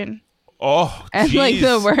question. Oh, and geez.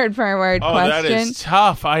 the word for word question. Oh, that is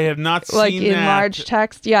tough. I have not seen that. In large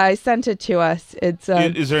text. Yeah, I sent it to us. It's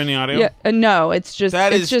is there any audio? Yeah, no, it's just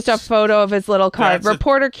a photo of his little card.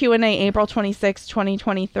 Reporter Q&A, April 26,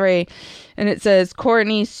 2023. And it says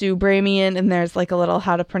Courtney Subramian, and there's a little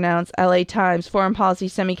how to pronounce LA Times, foreign policy,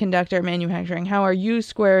 semiconductor manufacturing. How are you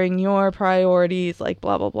squaring your priorities? Blah,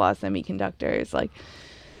 blah, blah, semiconductors.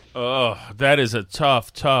 Oh, that is a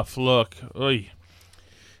tough look. Oy.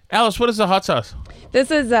 Alice, what is the hot sauce?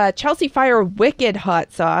 This is Chelsea Fire Wicked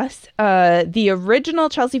Hot Sauce. The original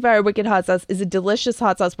Chelsea Fire Wicked Hot Sauce is a delicious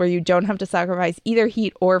hot sauce where you don't have to sacrifice either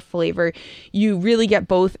heat or flavor. You really get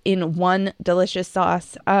both in one delicious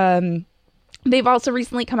sauce. They've also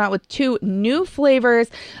recently come out with 2 new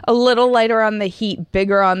flavors, a little lighter on the heat,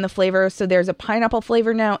 bigger on the flavor. So there's a pineapple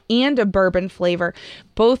flavor now and a bourbon flavor.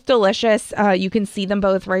 Both delicious. You can see them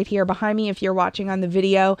both right here behind me if you're watching on the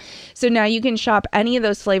video. So now you can shop any of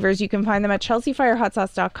those flavors. You can find them at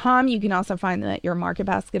chelseafirehotsauce.com. You can also find them at your Market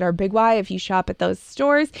Basket or Big Y if you shop at those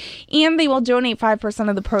stores. And they will donate 5%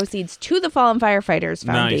 of the proceeds to the Fallen Firefighters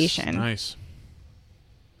Foundation. Nice.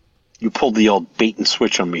 You pulled the old bait and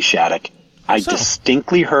switch on me, Shattuck. I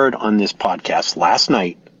distinctly heard on this podcast last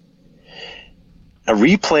night a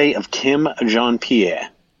replay of Kim Jean-Pierre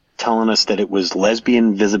telling us that it was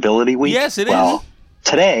Lesbian Visibility Week. Yes, it is.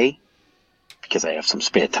 Today, because I have some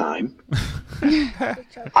spare time,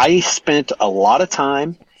 I spent a lot of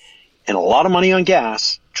time and a lot of money on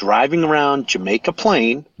gas driving around Jamaica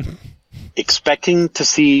Plain expecting to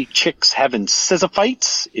see chicks having scissor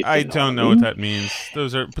fights. I don't know what that means.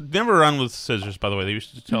 Those are never run with scissors, by the way. They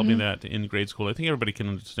used to tell me that in grade school. I think everybody can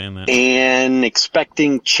understand that. And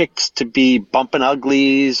expecting chicks to be bumping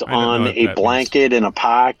uglies on a blanket in a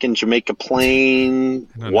park in Jamaica Plain.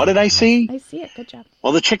 What did I see? I see it. Good job.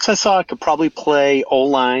 Well, the chicks I saw could probably play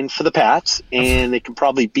O-line for the Pats, and they could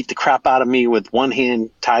probably beat the crap out of me with one hand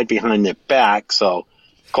tied behind their back. So,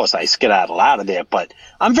 of course, I skedaddle out of there, but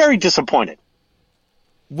I'm very disappointed.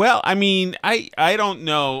 Well, I mean, I don't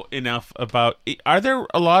know enough about... Are there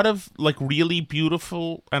a lot of, like, really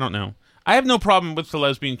beautiful... I don't know. I have no problem with the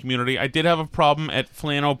lesbian community. I did have a problem at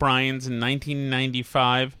Flan O'Brien's in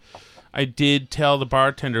 1995. I did tell the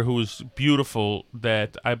bartender, who was beautiful,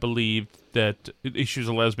 that I believed that she was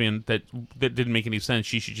a lesbian, that didn't make any sense.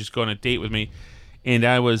 She should just go on a date with me. And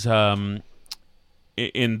I was...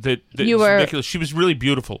 ridiculous. She was really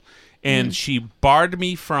beautiful. And she barred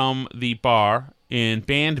me from the bar and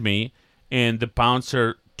banned me, and the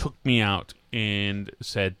bouncer took me out and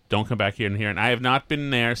said, don't come back here and here. And I have not been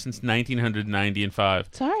there since 1995.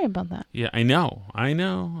 Sorry about that. Yeah, I know.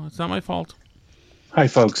 It's not my fault. Hi,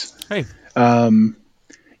 folks. Hey. Joe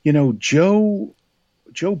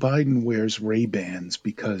Biden wears Ray-Bans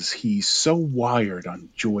because he's so wired on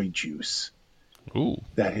joy juice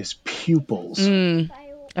that his pupils... A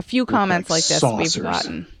few comments like this we've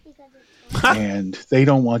gotten. And they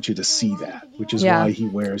don't want you to see that, which is why he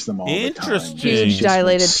wears them all the time. Huge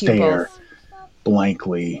dilated stare pupils.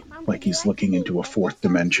 Blankly, like he's looking into a fourth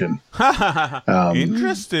dimension.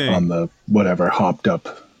 Interesting. On the whatever hopped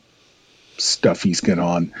up stuff he's got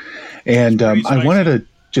on. And I wanted to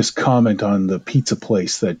just comment on the pizza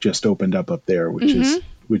place that just opened up there, which you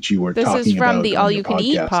were talking about. This is from the All You Can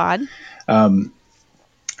Eat pod.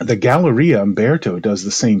 The Galleria Umberto does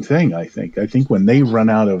the same thing, I think. I think when they run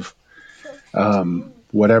out of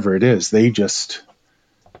whatever it is, they just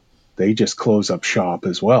close up shop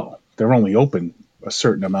as well. They're only open a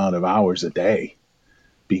certain amount of hours a day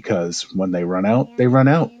because when they run out,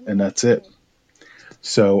 and that's it.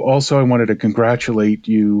 So also I wanted to congratulate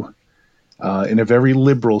you in a very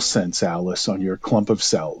liberal sense, Alice, on your clump of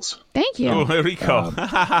cells. Thank you. Oh, there we go.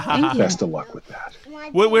 Thank you. Best of luck with that.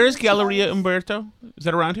 Where is Galleria Umberto? Is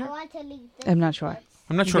that around here? I'm not sure.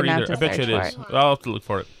 I'm not sure either. I bet you it is. I'll have to look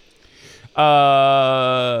for it.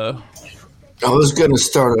 I was going to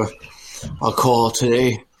start a call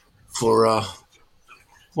today for,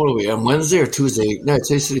 what are we, on Wednesday or Tuesday? No,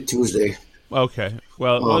 today's Tuesday. Okay.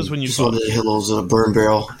 Well, it was when you just wanted to hit those burn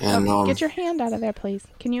barrel. And, get your hand out of there, please.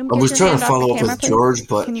 Can you? I was trying to follow up with George,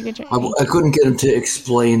 but I couldn't get him to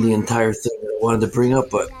explain the entire thing that I wanted to bring up,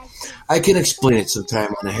 but I can explain it sometime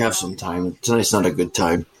when I have some time. Tonight's not a good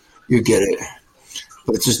time. You get it.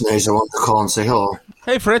 But it's just nice. I wanted to call and say hello.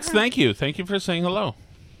 Hey, Fritz, thank you. Thank you for saying hello.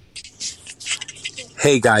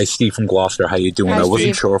 Hey, guys, Steve from Gloucester. How you doing? Hi, I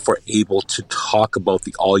wasn't Steve. sure if we're able to talk about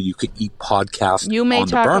the All You Can Eat podcast. You may on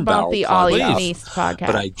talk the Burn about Barrel the All You podcast, Can Eat podcast.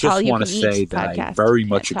 But I just want to say that I very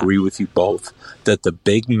much agree with you both that the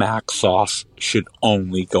Big Mac sauce should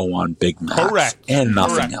only go on Big Macs and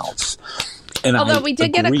nothing else. And although we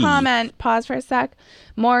did get a comment, pause for a sec.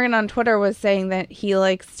 Morgan on Twitter was saying that he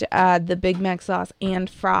likes to add the Big Mac sauce and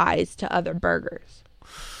fries to other burgers.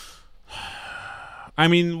 I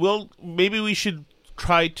mean, maybe we should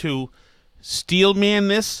try to steel man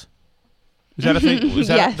this. Is that a thing? Is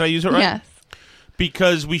that, yes. Did I use it right? Yes.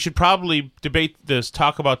 Because we should probably debate this,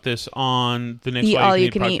 talk about this on the next All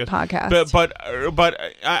You Can Eat podcast. But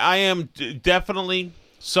I am definitely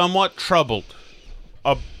somewhat troubled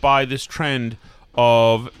by this trend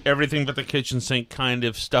of everything but the kitchen sink kind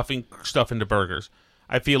of stuffing stuff into burgers.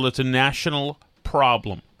 I feel it's a national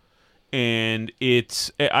problem, and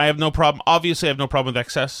I have no problem. Obviously, I have no problem with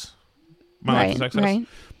excess. My life is excess, right.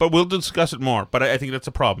 But we'll discuss it more. But I think that's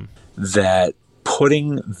a problem. That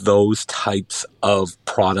putting those types of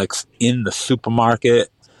products in the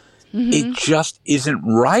supermarket, it just isn't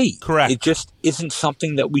right. Correct. It just isn't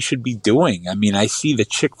something that we should be doing. I mean, I see the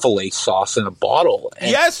Chick-fil-A sauce in a bottle.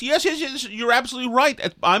 Yes. You're absolutely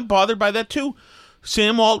right. I'm bothered by that too.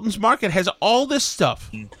 Sam Walton's Market has all this stuff.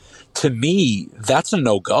 To me, that's a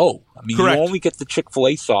no-go. I mean, Correct. You only get the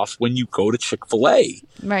Chick-fil-A sauce when you go to Chick-fil-A.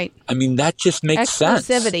 Right. I mean, that just makes sense.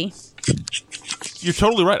 Exclusivity. You're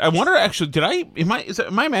totally right. I wonder, actually, am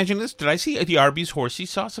I imagining this? Did I see the Arby's horsey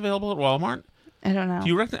sauce available at Walmart? I don't know. Do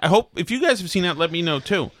you reckon? I hope, if you guys have seen that, let me know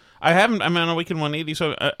too. I haven't. I'm on a Weekend 180,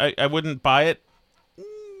 so I wouldn't buy it.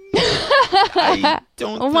 I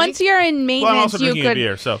don't think. Once you're in maintenance, well, I'm also drinking a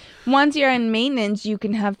beer, so. Once you're in maintenance, you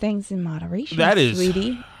can have things in moderation. That is,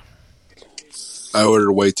 sweetie. I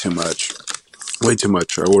ordered way too much. I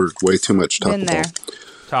ordered way too much Taco Bell.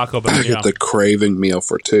 taco, but I get the craving meal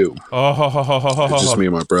for two. It's just me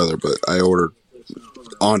and my brother, but I ordered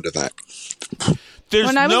onto that.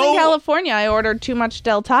 When I was in California, I ordered too much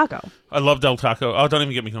Del Taco. I love Del Taco. Oh, don't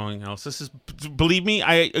even get me going else. This is, believe me,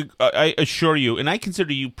 I assure you, and I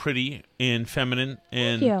consider you pretty and feminine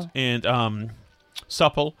and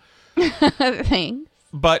supple. Thanks.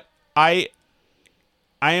 But I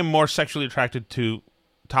am more sexually attracted to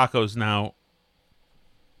tacos now,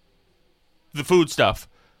 the food stuff,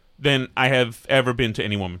 than I have ever been to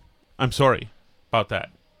any woman. I'm sorry about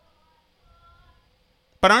that.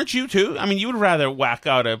 But aren't you too? I mean, you would rather whack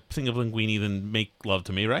out a thing of linguine than make love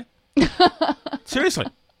to me, right? Seriously.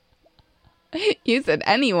 You said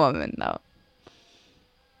any woman, though.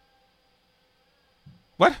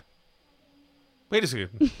 What? Wait a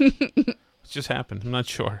second. What just happened? I'm not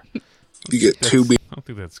sure. You get two I don't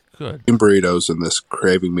think that's good. burritos in this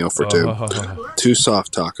craving meal for two. 2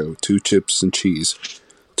 soft taco, 2 chips and cheese,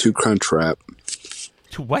 2 crunch wrap.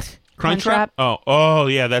 2 what? Crunch wrap? Oh,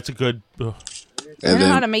 yeah, that's a good... Ugh. I know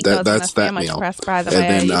how to make those in a sandwich press, by the way.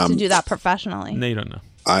 Then, I used to do that professionally. No, you don't know.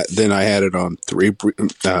 Then I had it on 3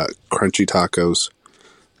 crunchy tacos,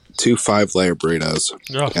 2 5-layer burritos,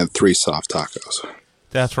 and 3 soft tacos.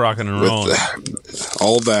 That's rocking and rolling.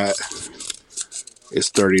 All that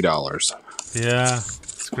is $30. Yeah,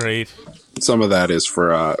 it's great. Some of that is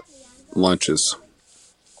for lunches.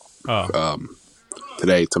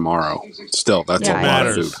 Today, tomorrow. Still, that's a lot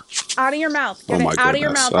of food. Out of your mouth. Get Oh my it out goodness. of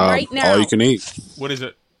your mouth right now. All you can eat. What is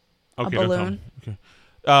it? Okay, a balloon. Okay.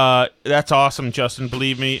 That's awesome, Justin.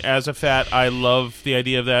 Believe me, as a fat, I love the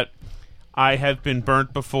idea of that. I have been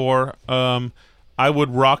burnt before. I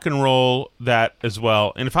would rock and roll that as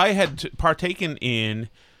well. And if I had partaken in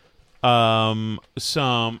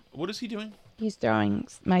some... What is he doing? He's throwing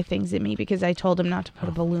my things at me because I told him not to put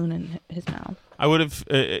a balloon in his mouth. I would have,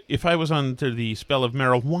 if I was under the spell of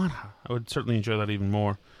marijuana, I would certainly enjoy that even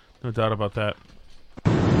more. No doubt about that.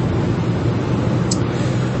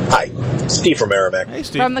 Hi, Steve from Merrimack. Hey,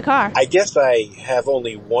 Steve. From the car. I guess I have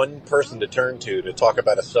only one person to turn to talk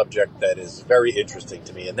about a subject that is very interesting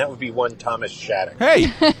to me, and that would be one Thomas Shattuck.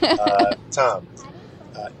 Hey! Tom,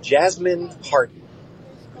 Jasmine Harden,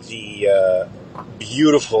 the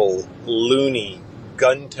beautiful, loony,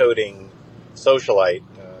 gun-toting socialite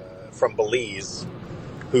from Belize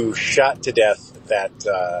who shot to death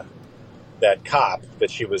that cop that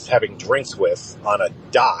she was having drinks with on a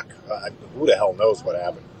dock. Who the hell knows what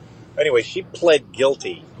happened? Anyway, she pled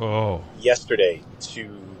guilty yesterday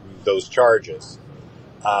to those charges.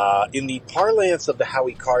 In the parlance of the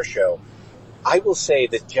Howie Carr show, I will say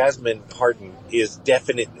that Jasmine Harden is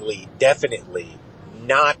definitely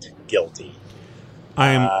not guilty.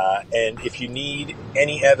 And if you need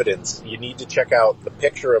any evidence, you need to check out the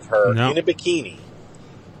picture of her in a bikini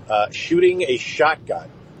shooting a shotgun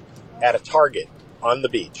at a target on the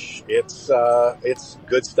beach. It's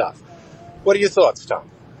good stuff. What are your thoughts, Tom?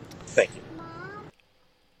 Thank you.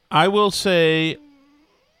 I will say,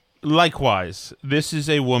 likewise, this is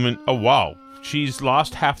a woman. Oh, wow. She's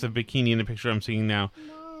lost half the bikini in the picture I'm seeing now.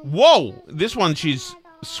 Whoa! This one, she's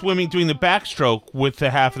swimming, doing the backstroke with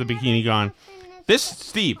the half of the bikini gone.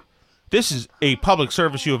 Steve, this is a public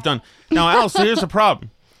service you have done. Now, Alice, here's the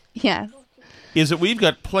problem. Yes. Is that we've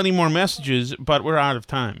got plenty more messages, but we're out of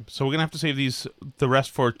time. So we're going to have to save the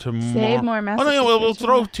rest for tomorrow. Save more messages. Oh, no, we'll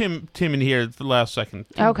throw Tim in here at the last second.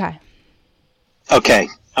 Okay. Okay,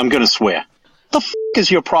 I'm going to swear. The f*** is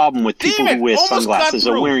your problem with people who wear sunglasses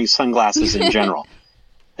or wearing sunglasses in general?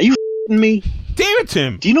 Are you f***ing me? Damn it,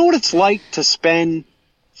 Tim. Do you know what it's like to spend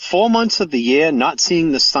 4 months of the year not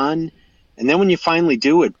seeing the sun, and then when you finally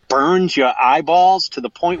do, it burns your eyeballs to the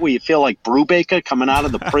point where you feel like Brubaker coming out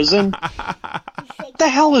of the prison? What the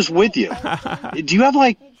hell is with you? Do you have,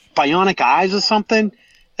 like, bionic eyes or something?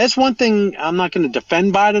 That's one thing I'm not going to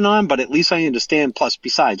defend Biden on, but at least I understand. Plus,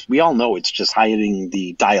 besides, we all know it's just hiding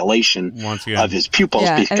the dilation of his pupils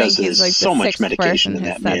because there's like so much medication in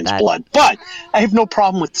that man's blood. But I have no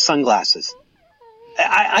problem with the sunglasses.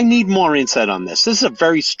 I need more insight on this. This is a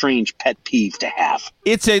very strange pet peeve to have.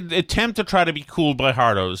 It's an attempt to try to be cool by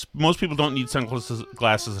hardos. Most people don't need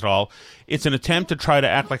sunglasses at all. It's an attempt to try to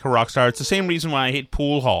act like a rock star. It's the same reason why I hate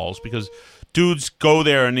pool halls, because dudes go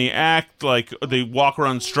there and they act like they walk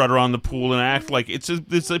around, strut around the pool and act like it's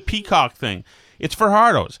a peacock thing. It's for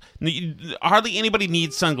hardos. Hardly anybody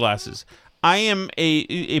needs sunglasses. I am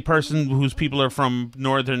a person whose people are from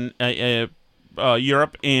northern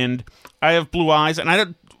Europe, and I have blue eyes, and I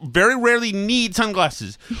very rarely need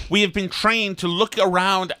sunglasses. We have been trained to look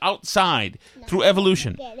around outside through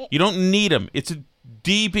evolution. You don't need them. It's a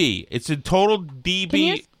DB. It's a total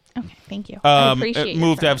DB. Okay, thank you. I appreciate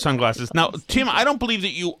move to have sunglasses. Now, Tim, I don't believe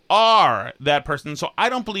that you are that person, so I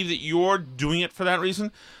don't believe that you're doing it for that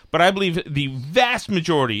reason, but I believe the vast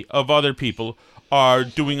majority of other people are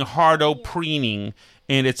doing hardo preening,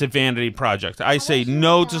 and it's a vanity project. I say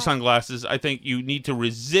no to sunglasses. I think you need to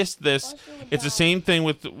resist this. It's the same thing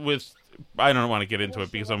with I don't want to get into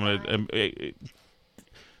it because I'm going to...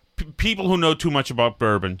 people who know too much about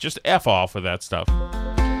bourbon, just F off with that stuff.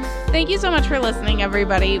 Thank you so much for listening,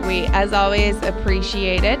 everybody. We, as always,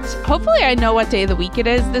 appreciate it. Hopefully I know what day of the week it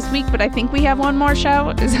is this week, but I think we have one more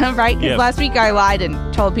show. Is that right? Because last week I lied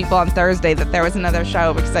and told people on Thursday that there was another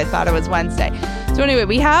show because I thought it was Wednesday. So anyway,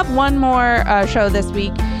 we have one more show this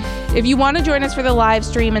week. If you want to join us for the live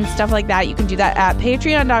stream and stuff like that, you can do that at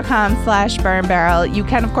patreon.com/burnbarrel. You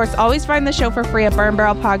can, of course, always find the show for free at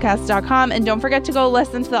burnbarrelpodcast.com. And don't forget to go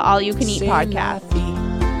listen to the All You Can Eat podcast.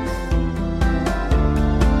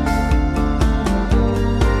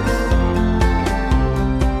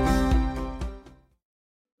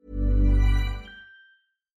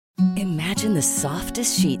 Imagine the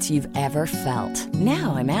softest sheets you've ever felt.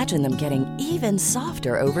 Now imagine them getting even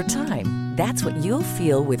softer over time. That's what you'll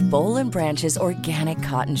feel with Boll & Branch's organic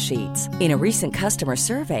cotton sheets. In a recent customer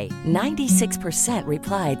survey, 96%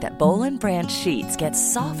 replied that Boll & Branch sheets get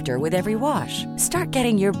softer with every wash. Start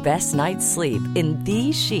getting your best night's sleep in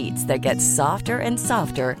these sheets that get softer and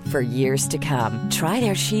softer for years to come. Try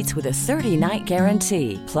their sheets with a 30-night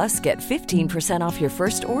guarantee. Plus, get 15% off your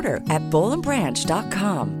first order at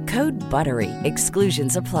BollandBranch.com. Code BUTTERY.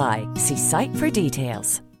 Exclusions apply. See site for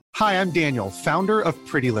details. Hi, I'm Daniel, founder of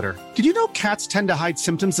Pretty Litter. Did you know cats tend to hide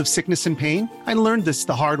symptoms of sickness and pain? I learned this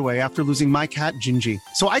the hard way after losing my cat, Gingy.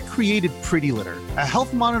 So I created Pretty Litter, a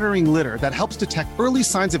health monitoring litter that helps detect early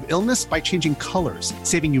signs of illness by changing colors,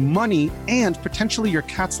 saving you money and potentially your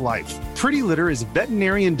cat's life. Pretty Litter is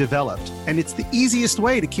veterinarian developed, and it's the easiest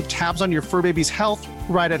way to keep tabs on your fur baby's health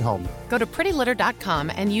right at home. Go to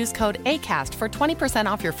prettylitter.com and use code ACAST for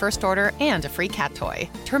 20% off your first order and a free cat toy.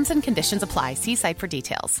 Terms and conditions apply. See site for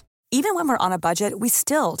details. Even when we're on a budget, we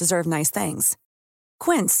still deserve nice things.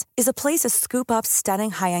 Quince is a place to scoop up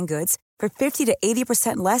stunning high-end goods for 50 to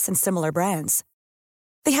 80% less than similar brands.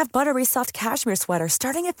 They have buttery soft cashmere sweaters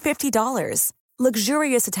starting at $50,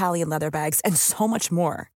 luxurious Italian leather bags, and so much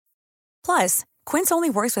more. Plus, Quince only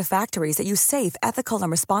works with factories that use safe, ethical, and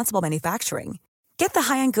responsible manufacturing. Get the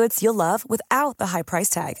high-end goods you'll love without the high price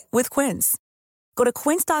tag with Quince. Go to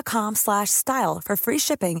quince.com/style for free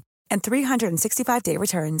shipping and 365-day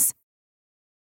returns.